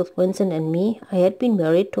it was with Vincent and me, I had been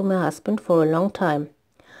married to my husband for a long time.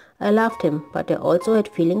 I loved him, but I also had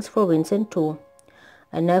feelings for Vincent too.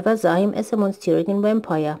 I never saw him as a Monsterican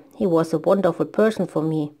vampire. He was a wonderful person for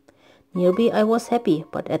me. Nearby I was happy,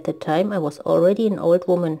 but at the time I was already an old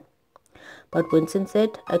woman. But Vincent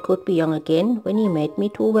said I could be young again when he made me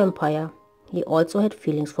to a vampire. He also had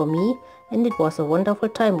feelings for me, and it was a wonderful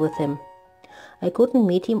time with him. I couldn't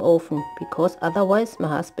meet him often, because otherwise my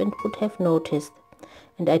husband would have noticed,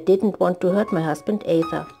 and I didn't want to hurt my husband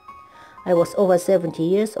either. I was over 70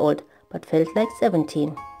 years old, but felt like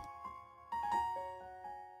 17.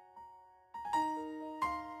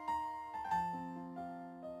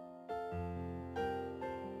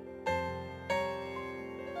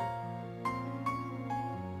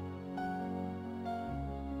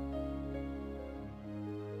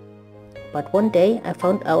 But one day I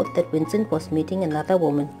found out that Vincent was meeting another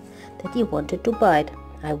woman that he wanted to bite.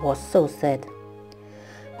 I was so sad.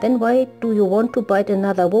 Then why do you want to bite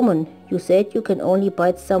another woman? You said you can only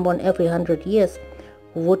bite someone every 100 years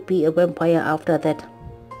who would be a vampire after that.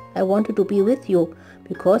 I wanted to be with you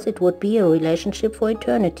because it would be a relationship for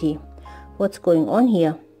eternity. What's going on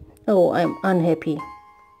here? Oh, I'm unhappy.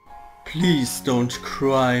 Please don't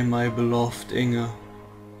cry, my beloved Inge.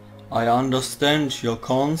 I understand your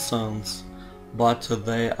concerns, but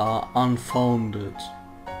they are unfounded.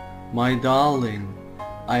 My darling,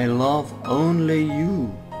 I love only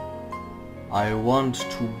you. I want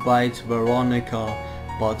to bite Veronica,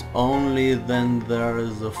 but only then there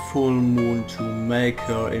is a full moon to make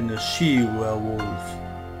her in a she-werewolf.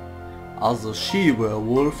 As a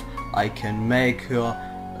she-werewolf, I can make her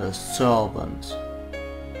a servant.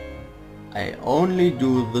 I only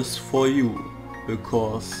do this for you,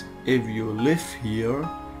 because if you live here,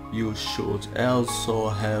 you should also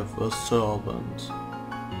have a servant.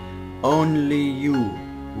 Only you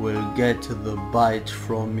will get the bite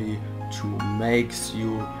from me to make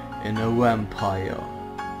you in a vampire.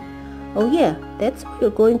 Oh yeah, that's what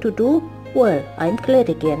you're going to do? Well, I'm glad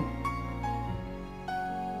again.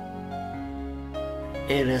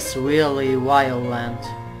 It is really violent.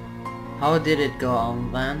 How did it go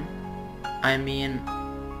on then? I mean,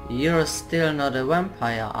 you're still not a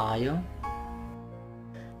vampire, are you?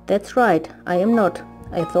 That's right, I am not.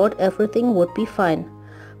 I thought everything would be fine.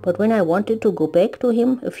 But when I wanted to go back to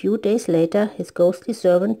him a few days later, his ghostly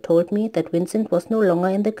servant told me that Vincent was no longer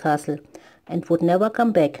in the castle and would never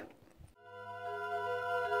come back.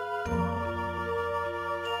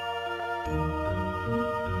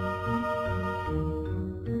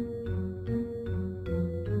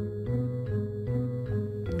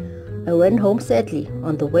 I ran home sadly.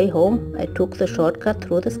 On the way home, I took the shortcut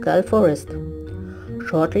through the Skull Forest.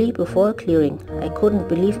 Shortly before a clearing, I couldn't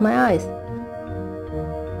believe my eyes.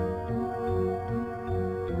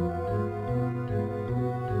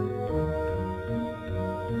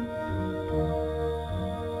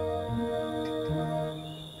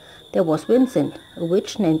 There was Vincent, a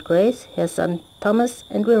witch named Grace, her son Thomas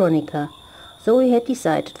and Veronica. So he had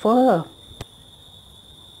decided for her.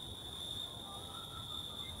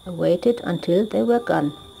 I waited until they were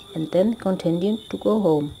gone, and then continued to go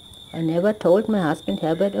home. I never told my husband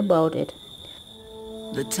Herbert about it.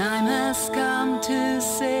 The time has come to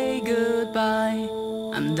say goodbye.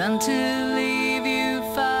 I'm done to leave you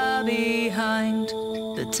far behind.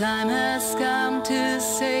 The time has come to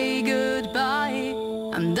say goodbye.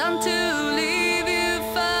 I'm done to leave you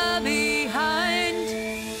far behind.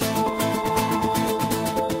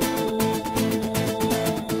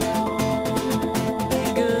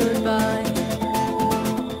 Goodbye.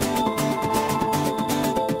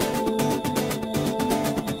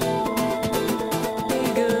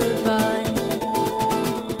 Goodbye.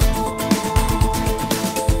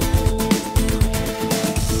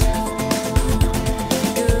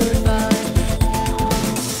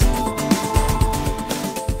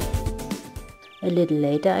 little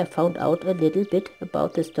later I found out a little bit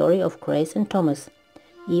about the story of Grace and Thomas,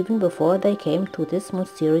 even before they came to this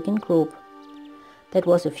Monsterican group. That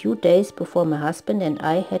was a few days before my husband and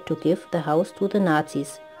I had to give the house to the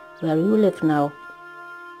Nazis, where you live now.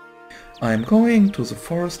 I'm going to the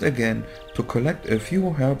forest again to collect a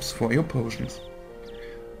few herbs for your potions.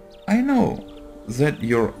 I know that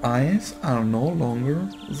your eyes are no longer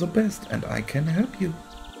the best and I can help you.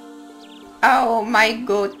 Oh, my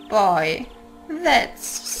good boy. That's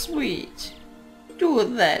sweet. Do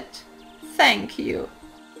that. Thank you.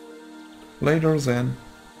 Later then.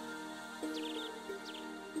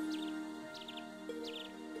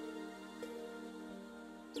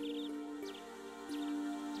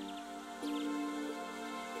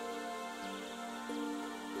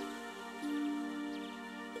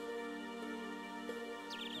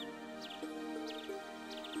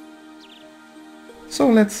 So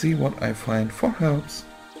let's see what I find for herbs.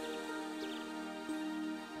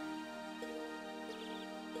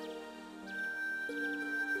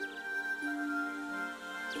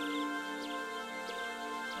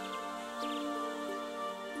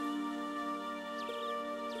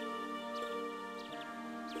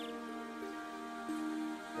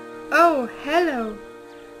 Oh, hello.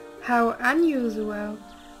 How unusual.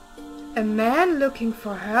 A man looking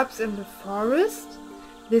for herbs in the forest?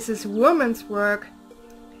 This is woman's work.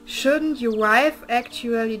 Shouldn't your wife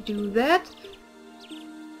actually do that?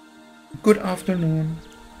 Good afternoon.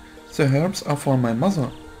 The herbs are for my mother.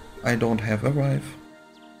 I don't have a wife.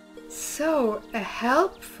 So, a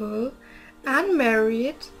helpful,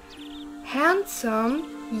 unmarried,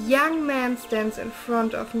 handsome, young man stands in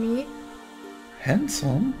front of me.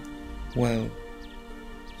 Handsome? Well,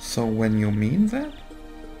 so when you mean that?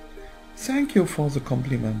 Thank you for the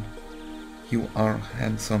compliment. You are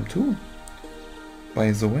handsome too.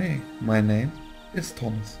 By the way, my name is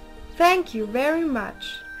Thomas. Thank you very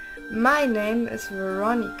much. My name is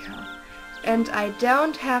Veronica, and I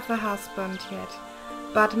don't have a husband yet.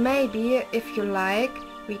 But maybe, if you like,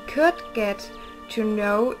 we could get to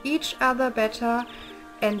know each other better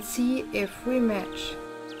and see if we match.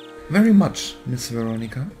 Very much, Miss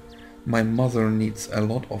Veronica. My mother needs a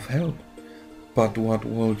lot of help. But what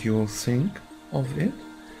would you think of it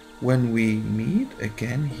when we meet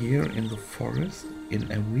again here in the forest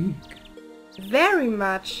in a week? Very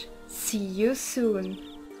much. See you soon.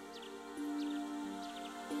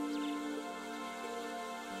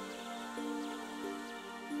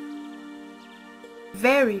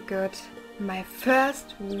 Very good. My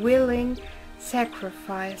first willing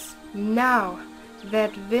sacrifice. Now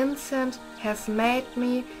that Vincent has made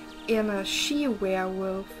me in a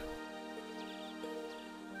she-werewolf.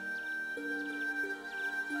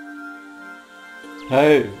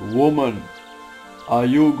 Hey, woman, are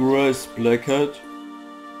you Grace Blackhead?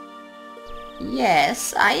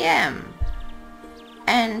 Yes, I am.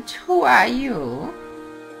 And who are you?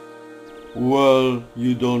 Well,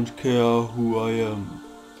 you don't care who I am.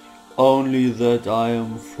 Only that I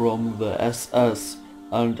am from the SS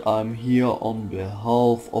and I'm here on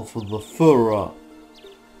behalf of the pharaoh.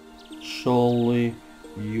 Surely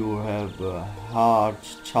you have a hard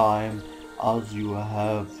time as you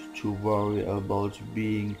have to worry about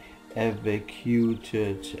being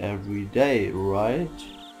evacuated every day, right?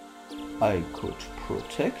 I could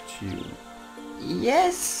protect you.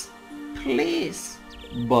 Yes, please.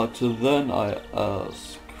 But then I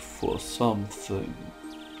ask for something.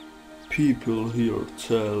 People here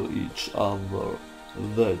tell each other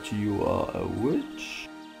that you are a witch.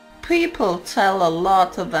 People tell a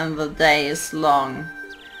lot when the day is long.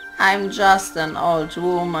 I'm just an old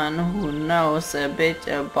woman who knows a bit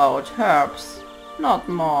about herbs, not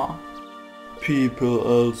more. People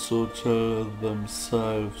also tell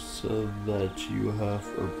themselves that you have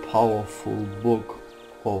a powerful book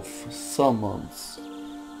of summons.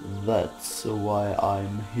 That's why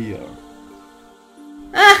I'm here.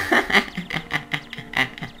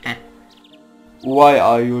 Why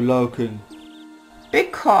are you laughing?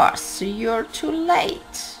 Because you're too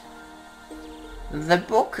late. The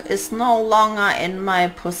book is no longer in my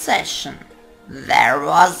possession. There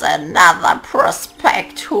was another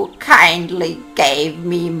prospect who kindly gave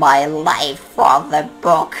me my life for the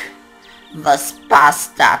book. This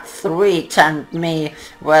bastard threatened me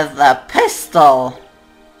with a pistol.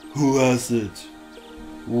 Who has it?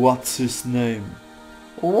 What's his name?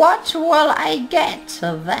 What will I get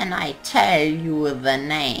when I tell you the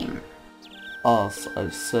name? As I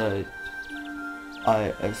said,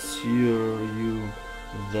 I assure you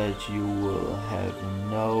that you will have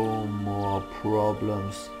no more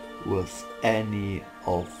problems with any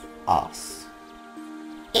of us.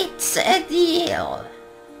 It's a deal.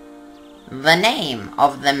 The name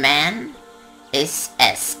of the man is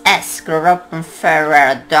SS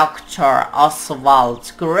Gruppenführer Dr.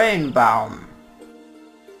 Oswald Grünbaum.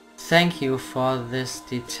 Thank you for this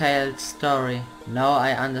detailed story. Now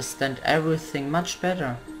I understand everything much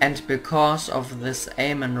better. And because of this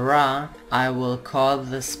Amen-Ra, I will call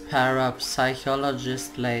this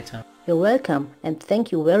parapsychologist later. You're welcome and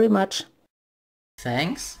thank you very much.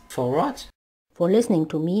 Thanks? For what? For listening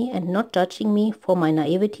to me and not judging me for my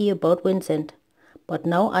naivety about Vincent. But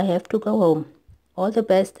now I have to go home. All the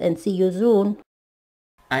best and see you soon.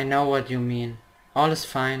 I know what you mean. All is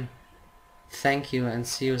fine. Thank you and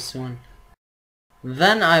see you soon.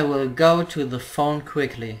 Then I will go to the phone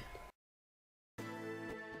quickly.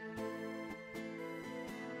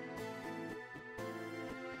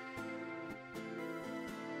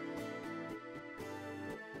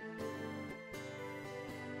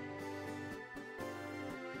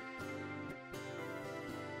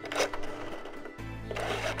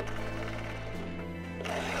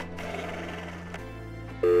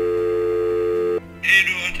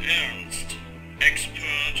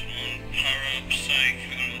 Expert on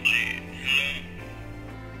parapsychology.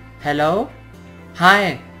 Hello?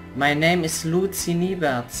 Hi, my name is Lutzi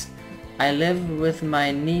Nieberts. I live with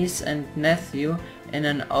my niece and nephew in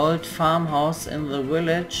an old farmhouse in the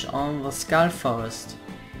village on the Skull Forest.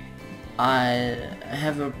 I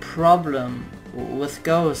have a problem with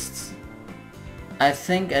ghosts. I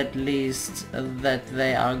think at least that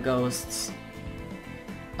they are ghosts.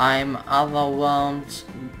 I'm overwhelmed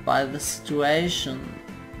by the situation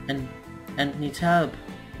and need help.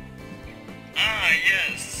 Ah,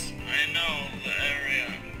 yes, I know the area.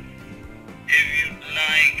 If you'd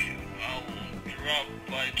like, I'll drop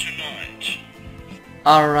by tonight.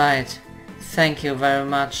 Alright, thank you very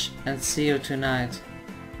much and see you tonight.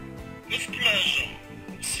 With pleasure.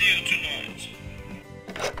 See you tonight.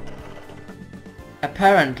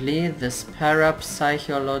 Apparently this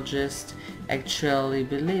parapsychologist actually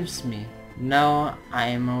believes me. Now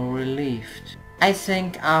I'm relieved. I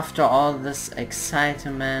think after all this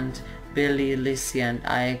excitement, Billy, Lizzie and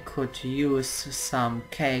I could use some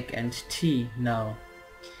cake and tea now.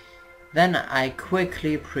 Then I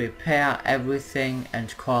quickly prepare everything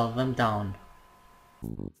and call them down.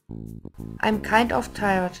 I'm kind of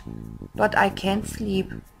tired, but I can't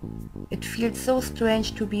sleep. It feels so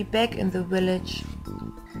strange to be back in the village.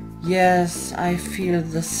 Yes, I feel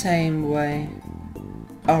the same way.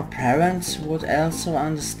 Our parents would also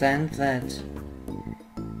understand that.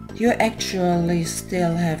 You actually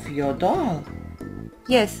still have your doll.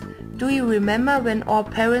 Yes, do you remember when our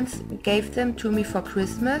parents gave them to me for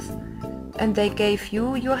Christmas? And they gave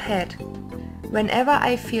you your head. Whenever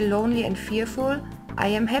I feel lonely and fearful, I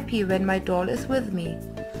am happy when my doll is with me.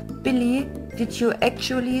 Billy, did you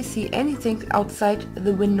actually see anything outside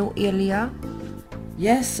the window earlier?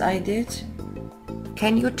 Yes, I did.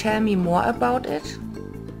 Can you tell me more about it?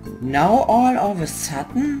 Now all of a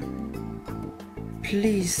sudden?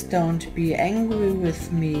 Please don't be angry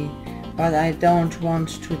with me, but I don't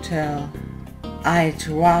want to tell. I'd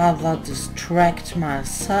rather distract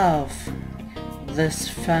myself. This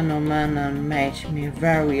phenomenon made me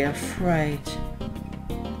very afraid.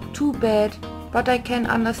 Too bad, but I can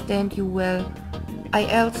understand you well. I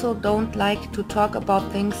also don't like to talk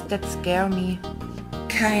about things that scare me.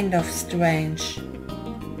 Kind of strange.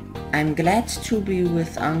 I'm glad to be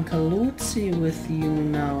with Uncle Lutzi with you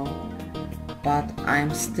now, but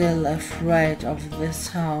I'm still afraid of this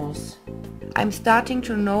house. I'm starting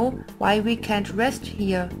to know why we can't rest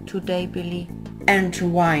here today, Billy. And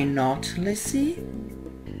why not, Lizzie?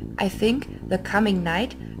 I think the coming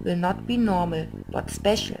night will not be normal, but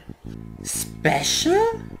special.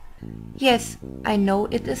 Special? Yes, I know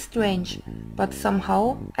it is strange, but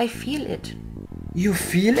somehow I feel it. You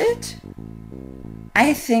feel it?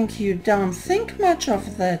 I think you don't think much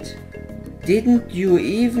of that. Didn't you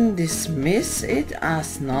even dismiss it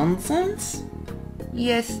as nonsense?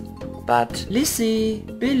 Yes, but... Lizzie,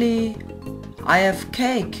 Billy, I have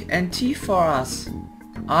cake and tea for us.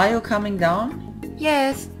 Are you coming down?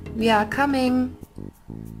 Yes, we are coming.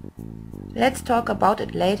 Let's talk about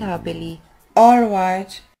it later, Billy. All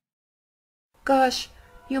right. Gosh,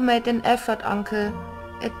 you made an effort, Uncle.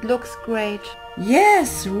 It looks great.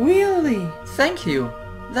 Yes, really. Thank you.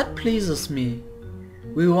 That pleases me.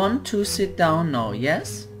 We want to sit down now,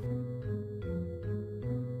 yes?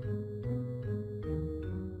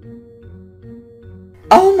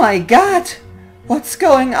 Oh my God! What's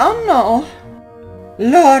going on now?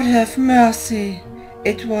 Lord have mercy.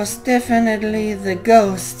 It was definitely the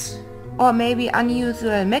ghosts. Or maybe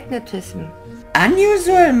unusual magnetism.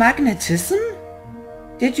 Unusual magnetism?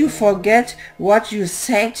 Did you forget what you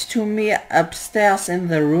said to me upstairs in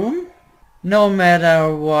the room? No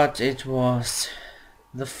matter what it was,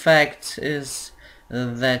 the fact is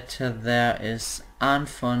that there is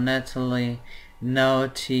unfortunately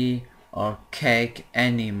no tea or cake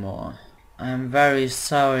anymore. I'm very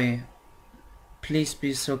sorry. Please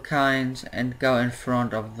be so kind and go in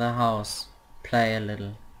front of the house. Play a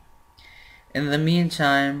little. In the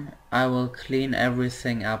meantime, I will clean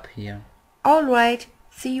everything up here. All right,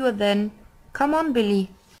 see you then. Come on,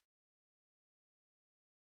 Billy.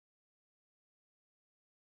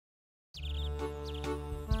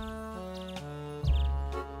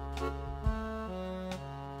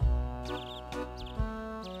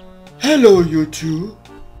 Hello, you two.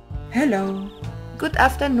 Hello. Good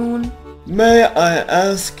afternoon. May I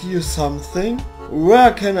ask you something?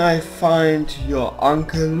 Where can I find your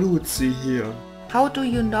Uncle Lutzi here? How do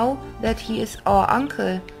you know that he is our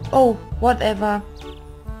uncle? Oh, whatever.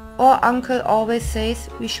 Our uncle always says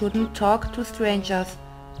we shouldn't talk to strangers.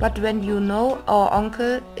 But when you know our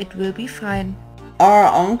uncle, it will be fine. Our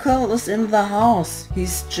uncle is in the house.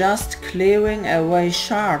 He's just clearing away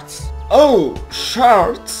shards. Oh,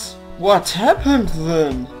 shards? What happened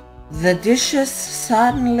then? The dishes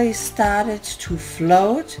suddenly started to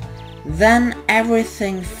float, then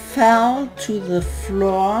everything fell to the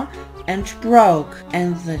floor and broke,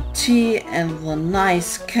 and the tea and the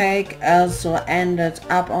nice cake also ended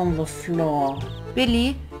up on the floor.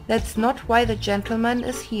 Billy, that's not why the gentleman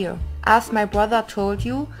is here. As my brother told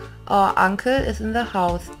you, our uncle is in the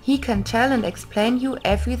house. He can tell and explain you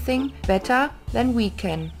everything better than we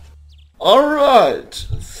can. Alright,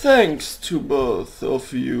 thanks to both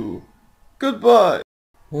of you. Goodbye.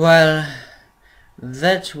 Well,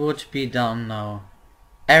 that would be done now.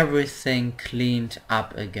 Everything cleaned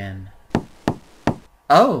up again.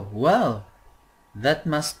 Oh, well, that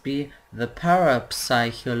must be the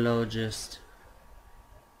parapsychologist.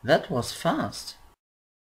 That was fast.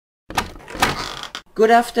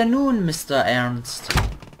 Good afternoon, Mr. Ernst.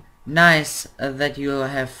 Nice that you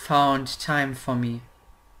have found time for me.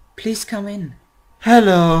 Please come in.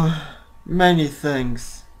 Hello. Many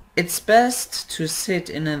thanks. It's best to sit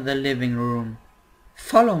in the living room.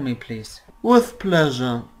 Follow me, please. With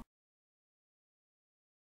pleasure.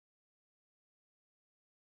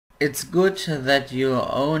 It's good that you're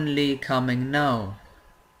only coming now.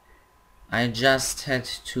 I just had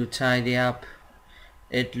to tidy up.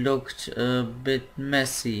 It looked a bit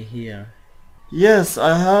messy here. Yes,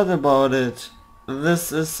 I heard about it.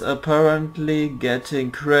 This is apparently getting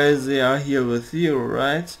crazier here with you,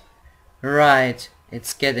 right? Right,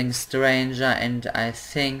 it's getting stranger and I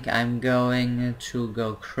think I'm going to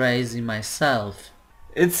go crazy myself.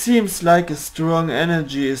 It seems like a strong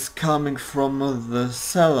energy is coming from the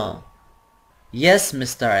cellar. Yes,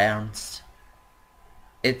 Mr. Ernst.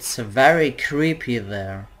 It's very creepy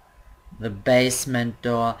there. The basement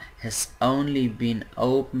door has only been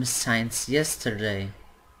open since yesterday.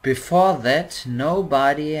 Before that,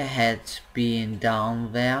 nobody had been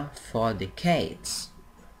down there for decades.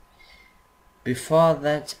 Before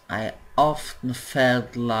that, I often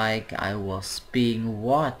felt like I was being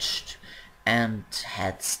watched and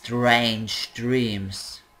had strange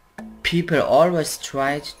dreams. People always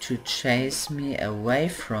tried to chase me away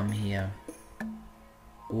from here.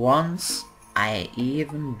 Once I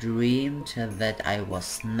even dreamed that I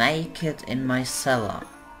was naked in my cellar.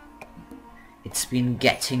 It's been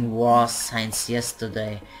getting worse since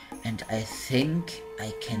yesterday and I think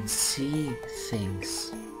I can see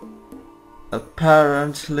things.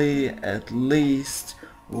 Apparently, at least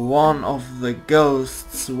one of the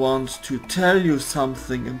ghosts wants to tell you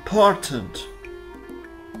something important.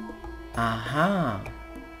 Aha,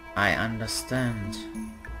 I understand.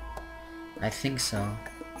 I think so.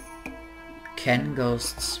 Can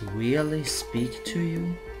ghosts really speak to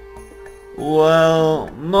you? Well,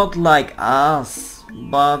 not like us,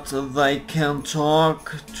 but they can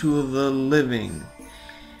talk to the living.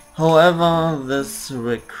 However, this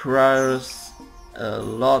requires a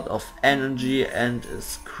lot of energy and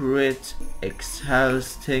is quite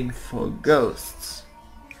exhausting for ghosts.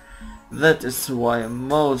 That is why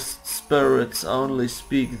most spirits only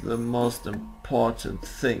speak the most important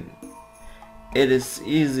thing. It is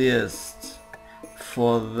easiest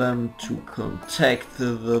for them to contact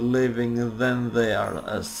the living when they are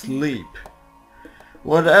asleep.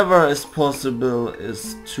 Whatever is possible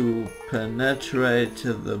is to penetrate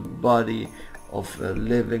the body of a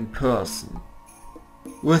living person.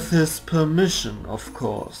 With his permission, of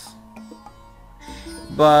course.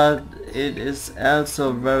 But it is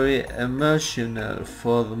also very emotional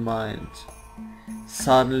for the mind.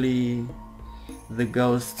 Suddenly the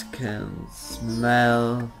ghost can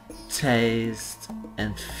smell, taste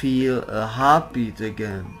and feel a heartbeat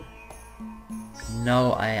again.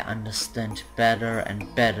 Now I understand better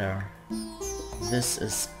and better. This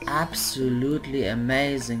is absolutely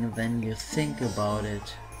amazing when you think about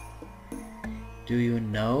it. Do you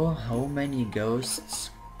know how many ghosts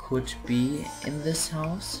could be in this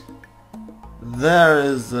house? There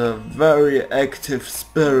is a very active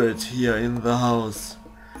spirit here in the house,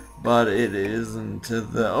 but it isn't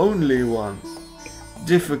the only one.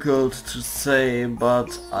 Difficult to say,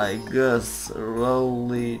 but I guess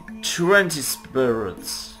only 20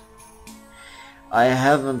 spirits. I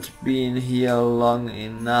haven't been here long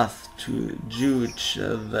enough to judge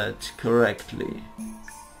that correctly.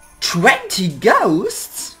 20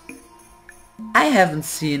 ghosts? I haven't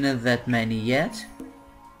seen that many yet.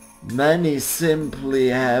 Many simply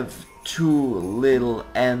have too little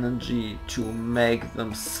energy to make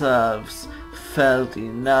themselves felt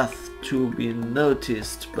enough to be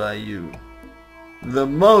noticed by you. The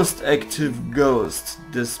most active ghost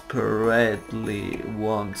desperately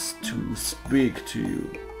wants to speak to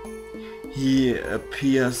you. He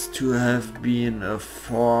appears to have been a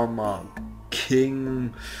former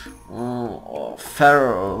king or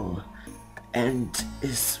pharaoh and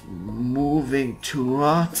is moving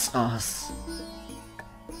towards us.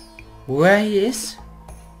 Where he is?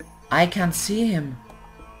 I can't see him.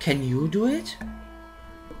 Can you do it?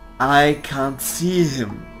 I can't see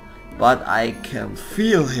him, but I can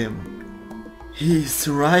feel him. He's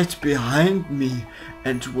right behind me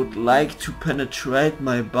and would like to penetrate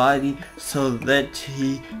my body so that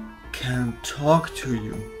he can talk to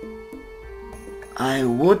you. I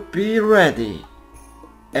would be ready.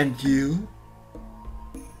 And you?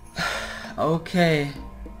 Okay.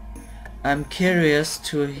 I'm curious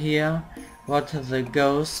to hear what the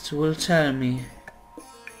ghost will tell me.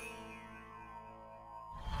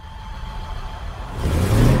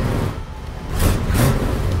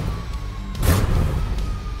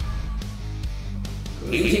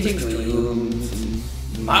 Greetings to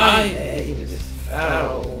you. My name is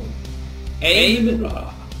Pharaoh. Amen.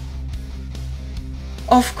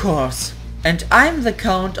 Of course. And I'm the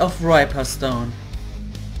Count of Riperstone.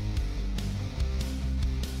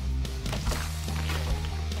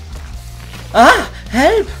 Ah!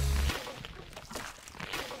 Help!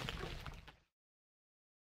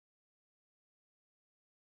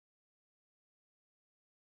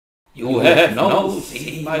 You have now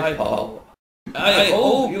seen my power. I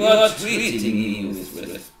hope you are treating me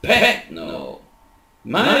with respect now.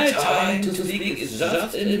 My time to speak is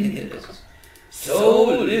just in a minute.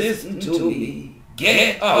 So listen to me.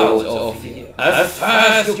 Get out of here as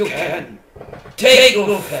fast as you can. Take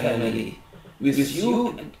your family with you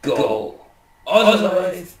and go.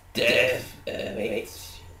 Otherwise death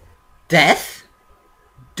awaits you. Death?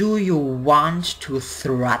 Do you want to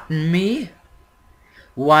threaten me?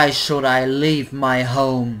 Why should I leave my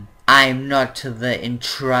home? I'm not the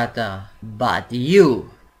intruder, but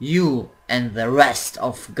you and the rest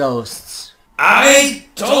of ghosts. I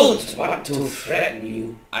don't want to threaten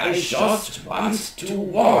you. I just want to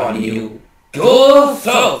warn you. Go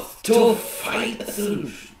south to find a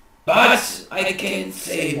solution. But I can't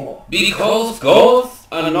say more, because ghosts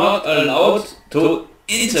are not allowed to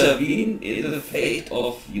intervene in the fate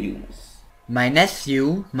of humans. My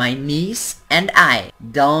nephew, my niece and I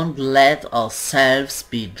don't let ourselves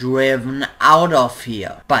be driven out of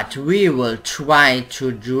here, but we will try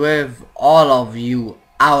to drive all of you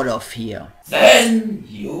out of here. Then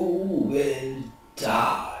you will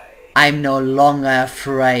die. I'm no longer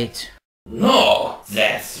afraid. No,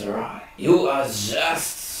 that's right. You are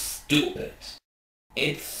just stupid.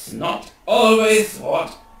 It's not always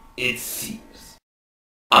what it seems.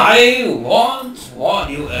 I won't warn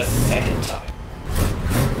you a second time.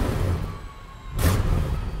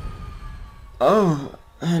 Oh,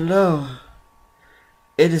 hello.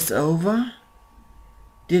 It is over?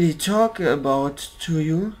 Did he talk about to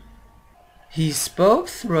you? He spoke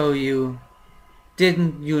through you.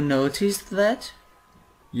 Didn't you notice that?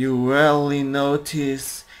 You rarely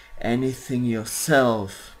notice anything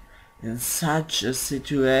yourself. In such a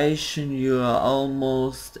situation you are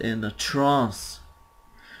almost in a trance.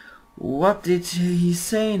 What did he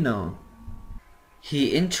say now?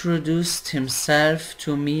 He introduced himself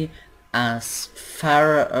to me as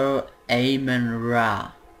Pharaoh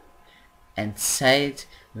Amen-Ra and said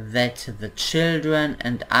that the children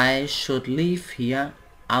and I should leave here,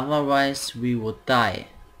 otherwise we would die.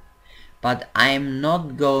 But I'm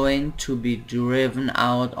not going to be driven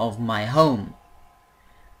out of my home.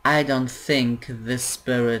 I don't think this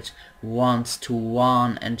spirit wants to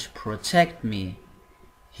warn and protect me.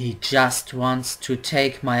 He just wants to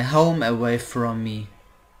take my home away from me.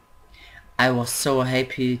 I was so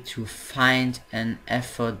happy to find an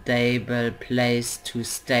affordable place to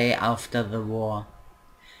stay after the war.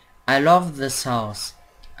 I love this house,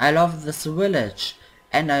 I love this village,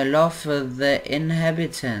 and I love the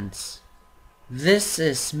inhabitants. This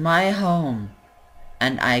is my home,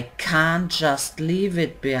 and I can't just leave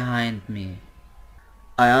it behind me.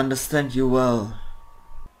 I understand you well.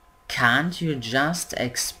 Can't you just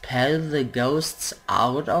expel the ghosts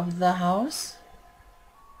out of the house?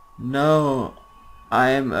 No,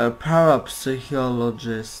 I am a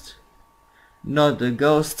parapsychologist, not a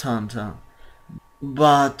ghost hunter.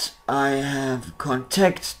 But I have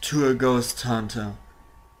contact to a ghost hunter.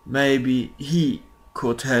 Maybe he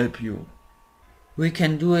could help you. We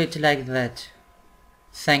can do it like that.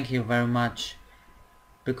 Thank you very much.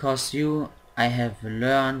 Because you, I have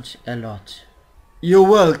learned a lot. You're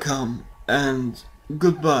welcome, and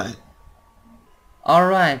goodbye.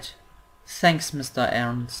 Alright. Thanks, Mr.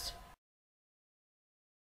 Ernst.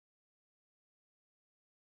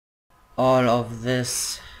 All of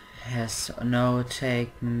this has now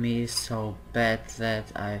taken me so bad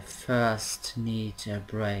that I first need a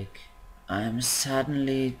break. I'm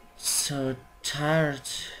suddenly so tired.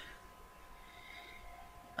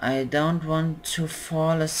 I don't want to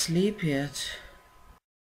fall asleep yet.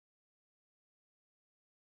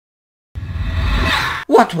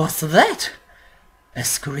 What was that? A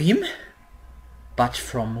scream? But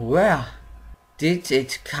from where? Did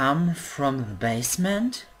it come from the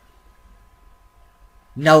basement?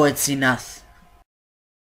 Now it's enough.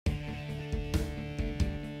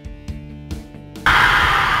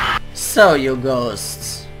 So you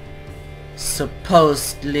ghosts,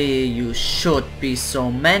 supposedly you should be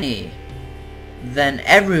so many. Then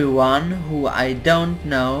everyone who I don't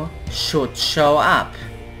know should show up.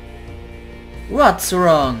 What's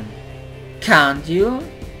wrong? Can't you?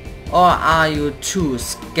 Or are you too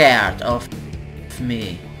scared of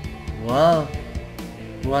me? Well,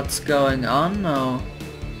 what's going on now?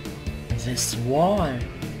 This wall.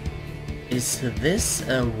 Is this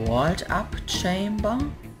a walled up chamber?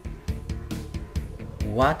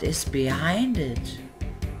 What is behind it?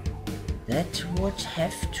 That would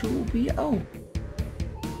have to be open.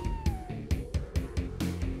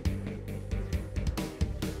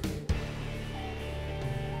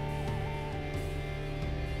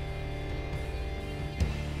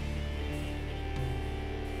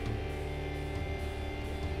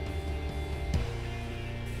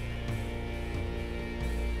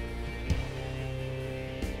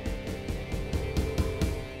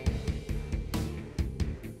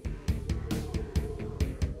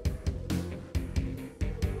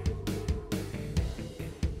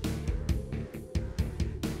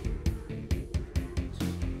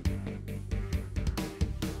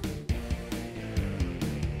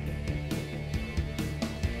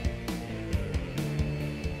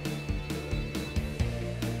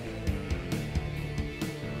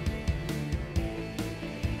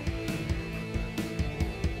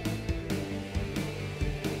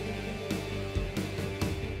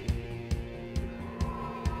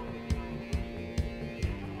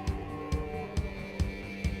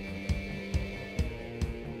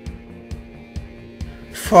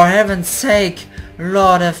 For heaven's sake,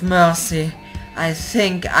 Lord have mercy, I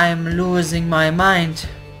think I'm losing my mind.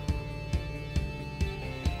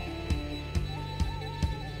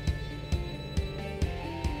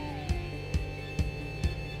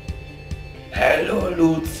 Hello,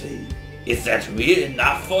 Lutzi. Is that real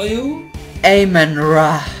enough for you? Amen,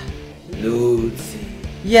 Ra. Lutzi.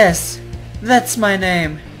 Yes, that's my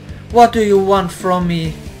name. What do you want from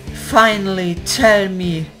me? Finally tell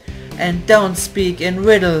me, and don't speak in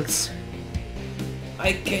riddles.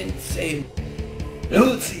 I can't say...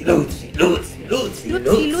 Lutzi, Lutzi, Lutzi, Lutzi,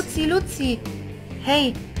 Lutzi, Lutzi, Lutzi.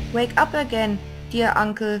 Hey, wake up again, dear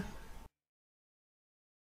uncle.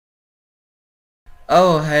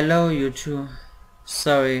 Oh, hello you two.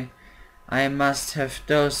 Sorry, I must have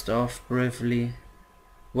dozed off briefly.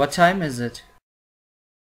 What time is it?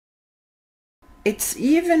 It's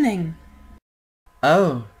evening.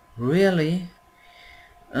 Oh, really?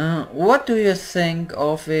 What do you think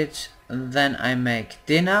of it? Then I make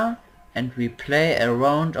dinner and we play a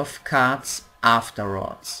round of cards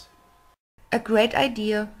afterwards. A great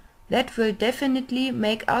idea. That will definitely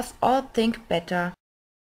make us all think better.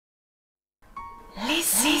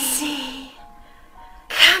 Lizzie,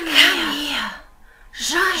 come here.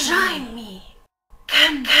 Join me.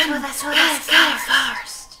 Come to the Skull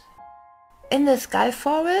Forest. In the Skull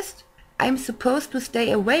Forest? I'm supposed to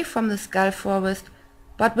stay away from the Skull Forest,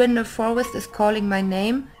 but when the forest is calling my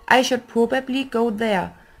name, I should probably go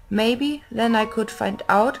there. Maybe then I could find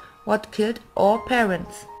out what killed our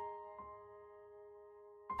parents.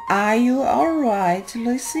 Are you alright,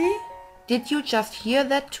 Lizzie? Did you just hear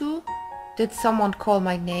that too? Did someone call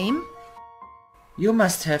my name? You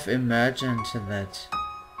must have imagined that.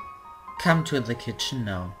 Come to the kitchen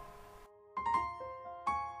now.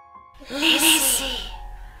 Lizzie,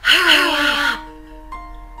 hurry up!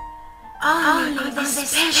 Only the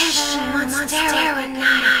special MONSTERICAN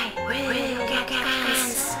night will get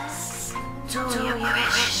answers to your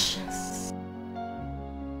questions.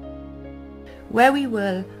 Very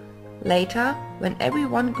well. Later, when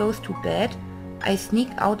everyone goes to bed, I sneak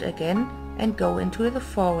out again and go into the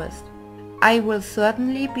forest. I will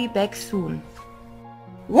certainly be back soon.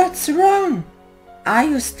 What's wrong? Are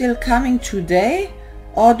you still coming today?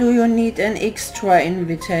 Or do you need an extra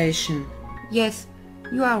invitation? Yes,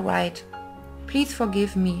 you are right. Please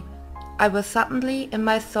forgive me. I was suddenly in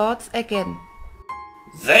my thoughts again.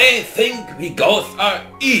 They think we ghosts are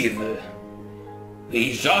evil.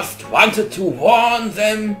 We just wanted to warn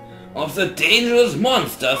them of the dangerous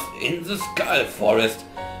monsters in the Skull Forest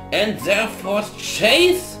and therefore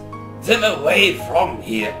chase them away from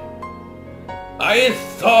here. I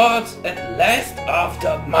thought at last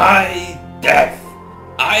after my death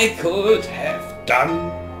I could have done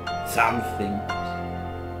something.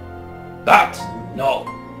 But no.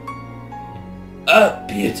 A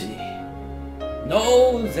pity.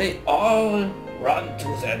 No, they all run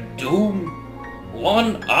to their doom,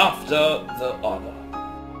 one after the other.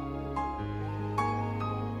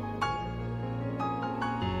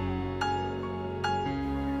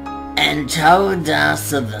 And how does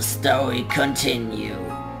the story continue?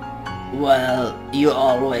 Well, you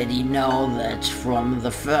already know that from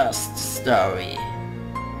the first story.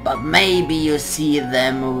 But maybe you see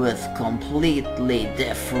them with completely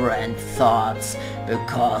different thoughts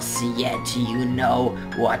because yet you know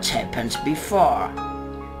what happened before.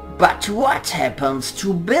 But what happens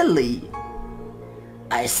to Billy?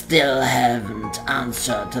 I still haven't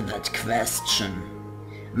answered that question.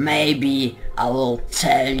 Maybe I will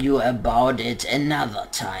tell you about it another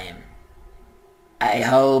time. I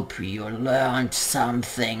hope you learned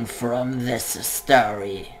something from this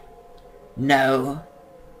story. No,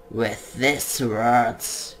 with these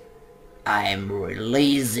words, I'm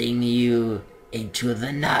releasing you into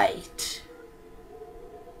the night.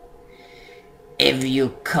 If you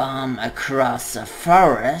come across a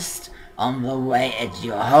forest on the way at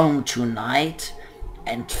your home tonight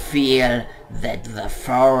and feel that the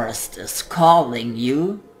forest is calling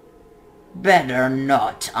you, better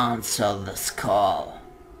not answer this call.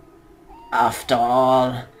 After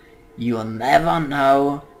all, you'll never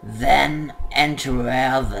know then and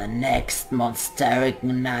where the next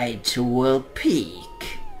MONSTERICAN night will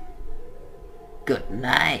peak. Good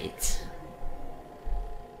night.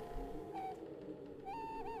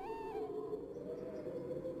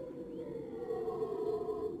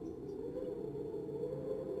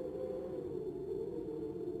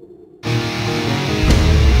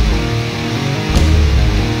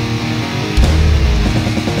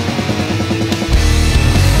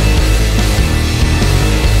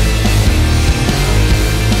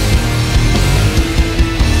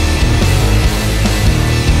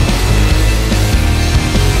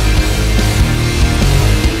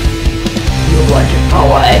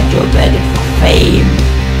 Power and you begged for fame.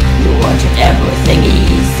 You wanted everything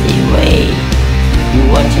easy way. You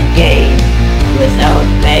wanted gain without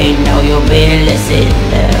pain. Now your bill is in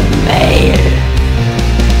the mail.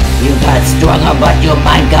 You got stronger but your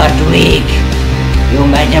mind got weak. You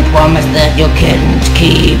made a promise that you couldn't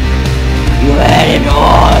keep. You had it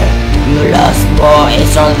all, you lost more.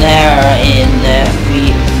 It's all there in the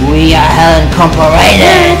free. We are Hell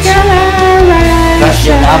Incorporated. First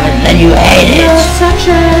you love it, then you hate it.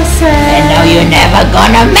 And now you're never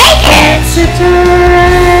gonna make it.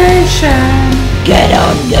 Get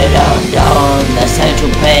on, down. There's hell to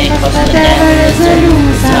pay, cause the devil is a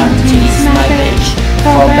loser. Tease my bitch,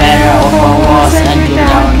 for better or for worse, and you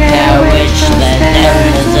don't care which. The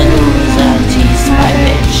devil is a loser. Tease my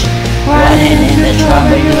bitch, running in the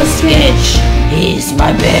trouble you sketch. He's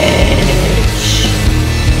my bitch.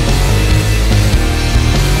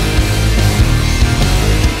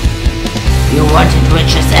 You wanted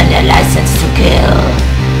riches and a license to kill.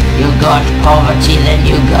 You got poverty, then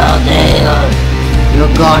you got ill. You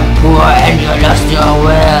got poor and you lost your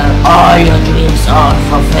will. All your dreams are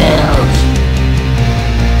fulfilled.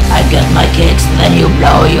 I get my kicks, then you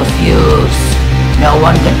blow your fuse. No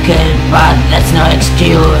one got killed, but that's no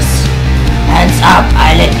excuse. Hands up,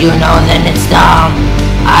 I let you know, then it's down.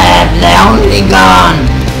 I have the only gun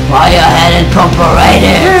for your Hell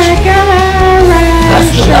Incorporated.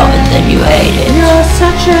 First you love and you hate it. You're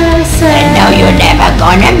such a And now you're never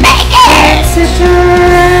gonna make it.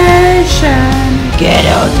 situation. Get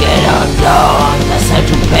out, go on, that's how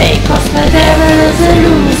to pay, cause the devil is a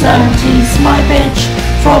loser. He's my bitch,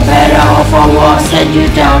 for better or for worse, and you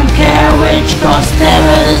don't care which, cause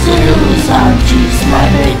devil is a loser. He's my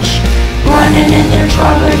bitch, running in the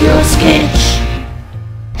trouble you sketch.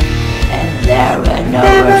 And there are no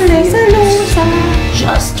Devil is a refuse, loser.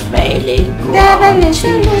 just failing Devil is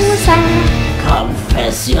a guarantees. loser.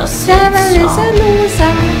 Confess your sins, Devil is a son.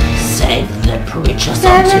 loser. Save the preachers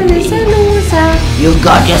Devil unto is a me. loser. You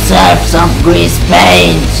got yourself some grease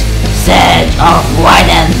paint, set of white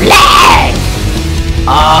and black.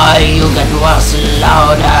 Oh, you get worse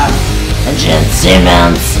louder, and Jen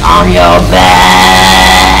Simmons on your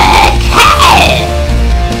back. Hey!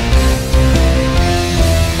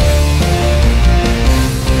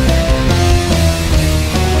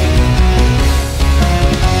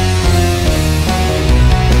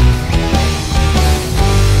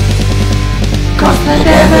 Cause the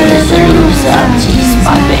devil is a loser, he's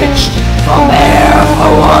my bitch, for better or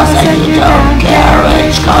for worse, and you don't care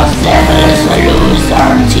which, cause devil is a loser,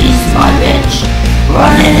 he's my bitch,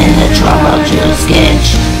 running in the trouble to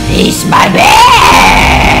sketch, he's my bitch,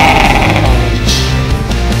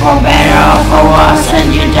 for better or for worse, and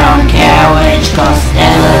you don't care which, cause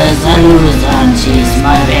devil is a loser, he's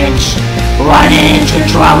my bitch, running into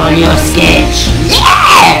trouble you sketch,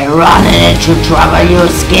 yeah, running into trouble you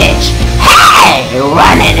sketch. Hey,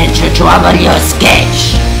 running into trouble, you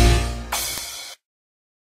sketch.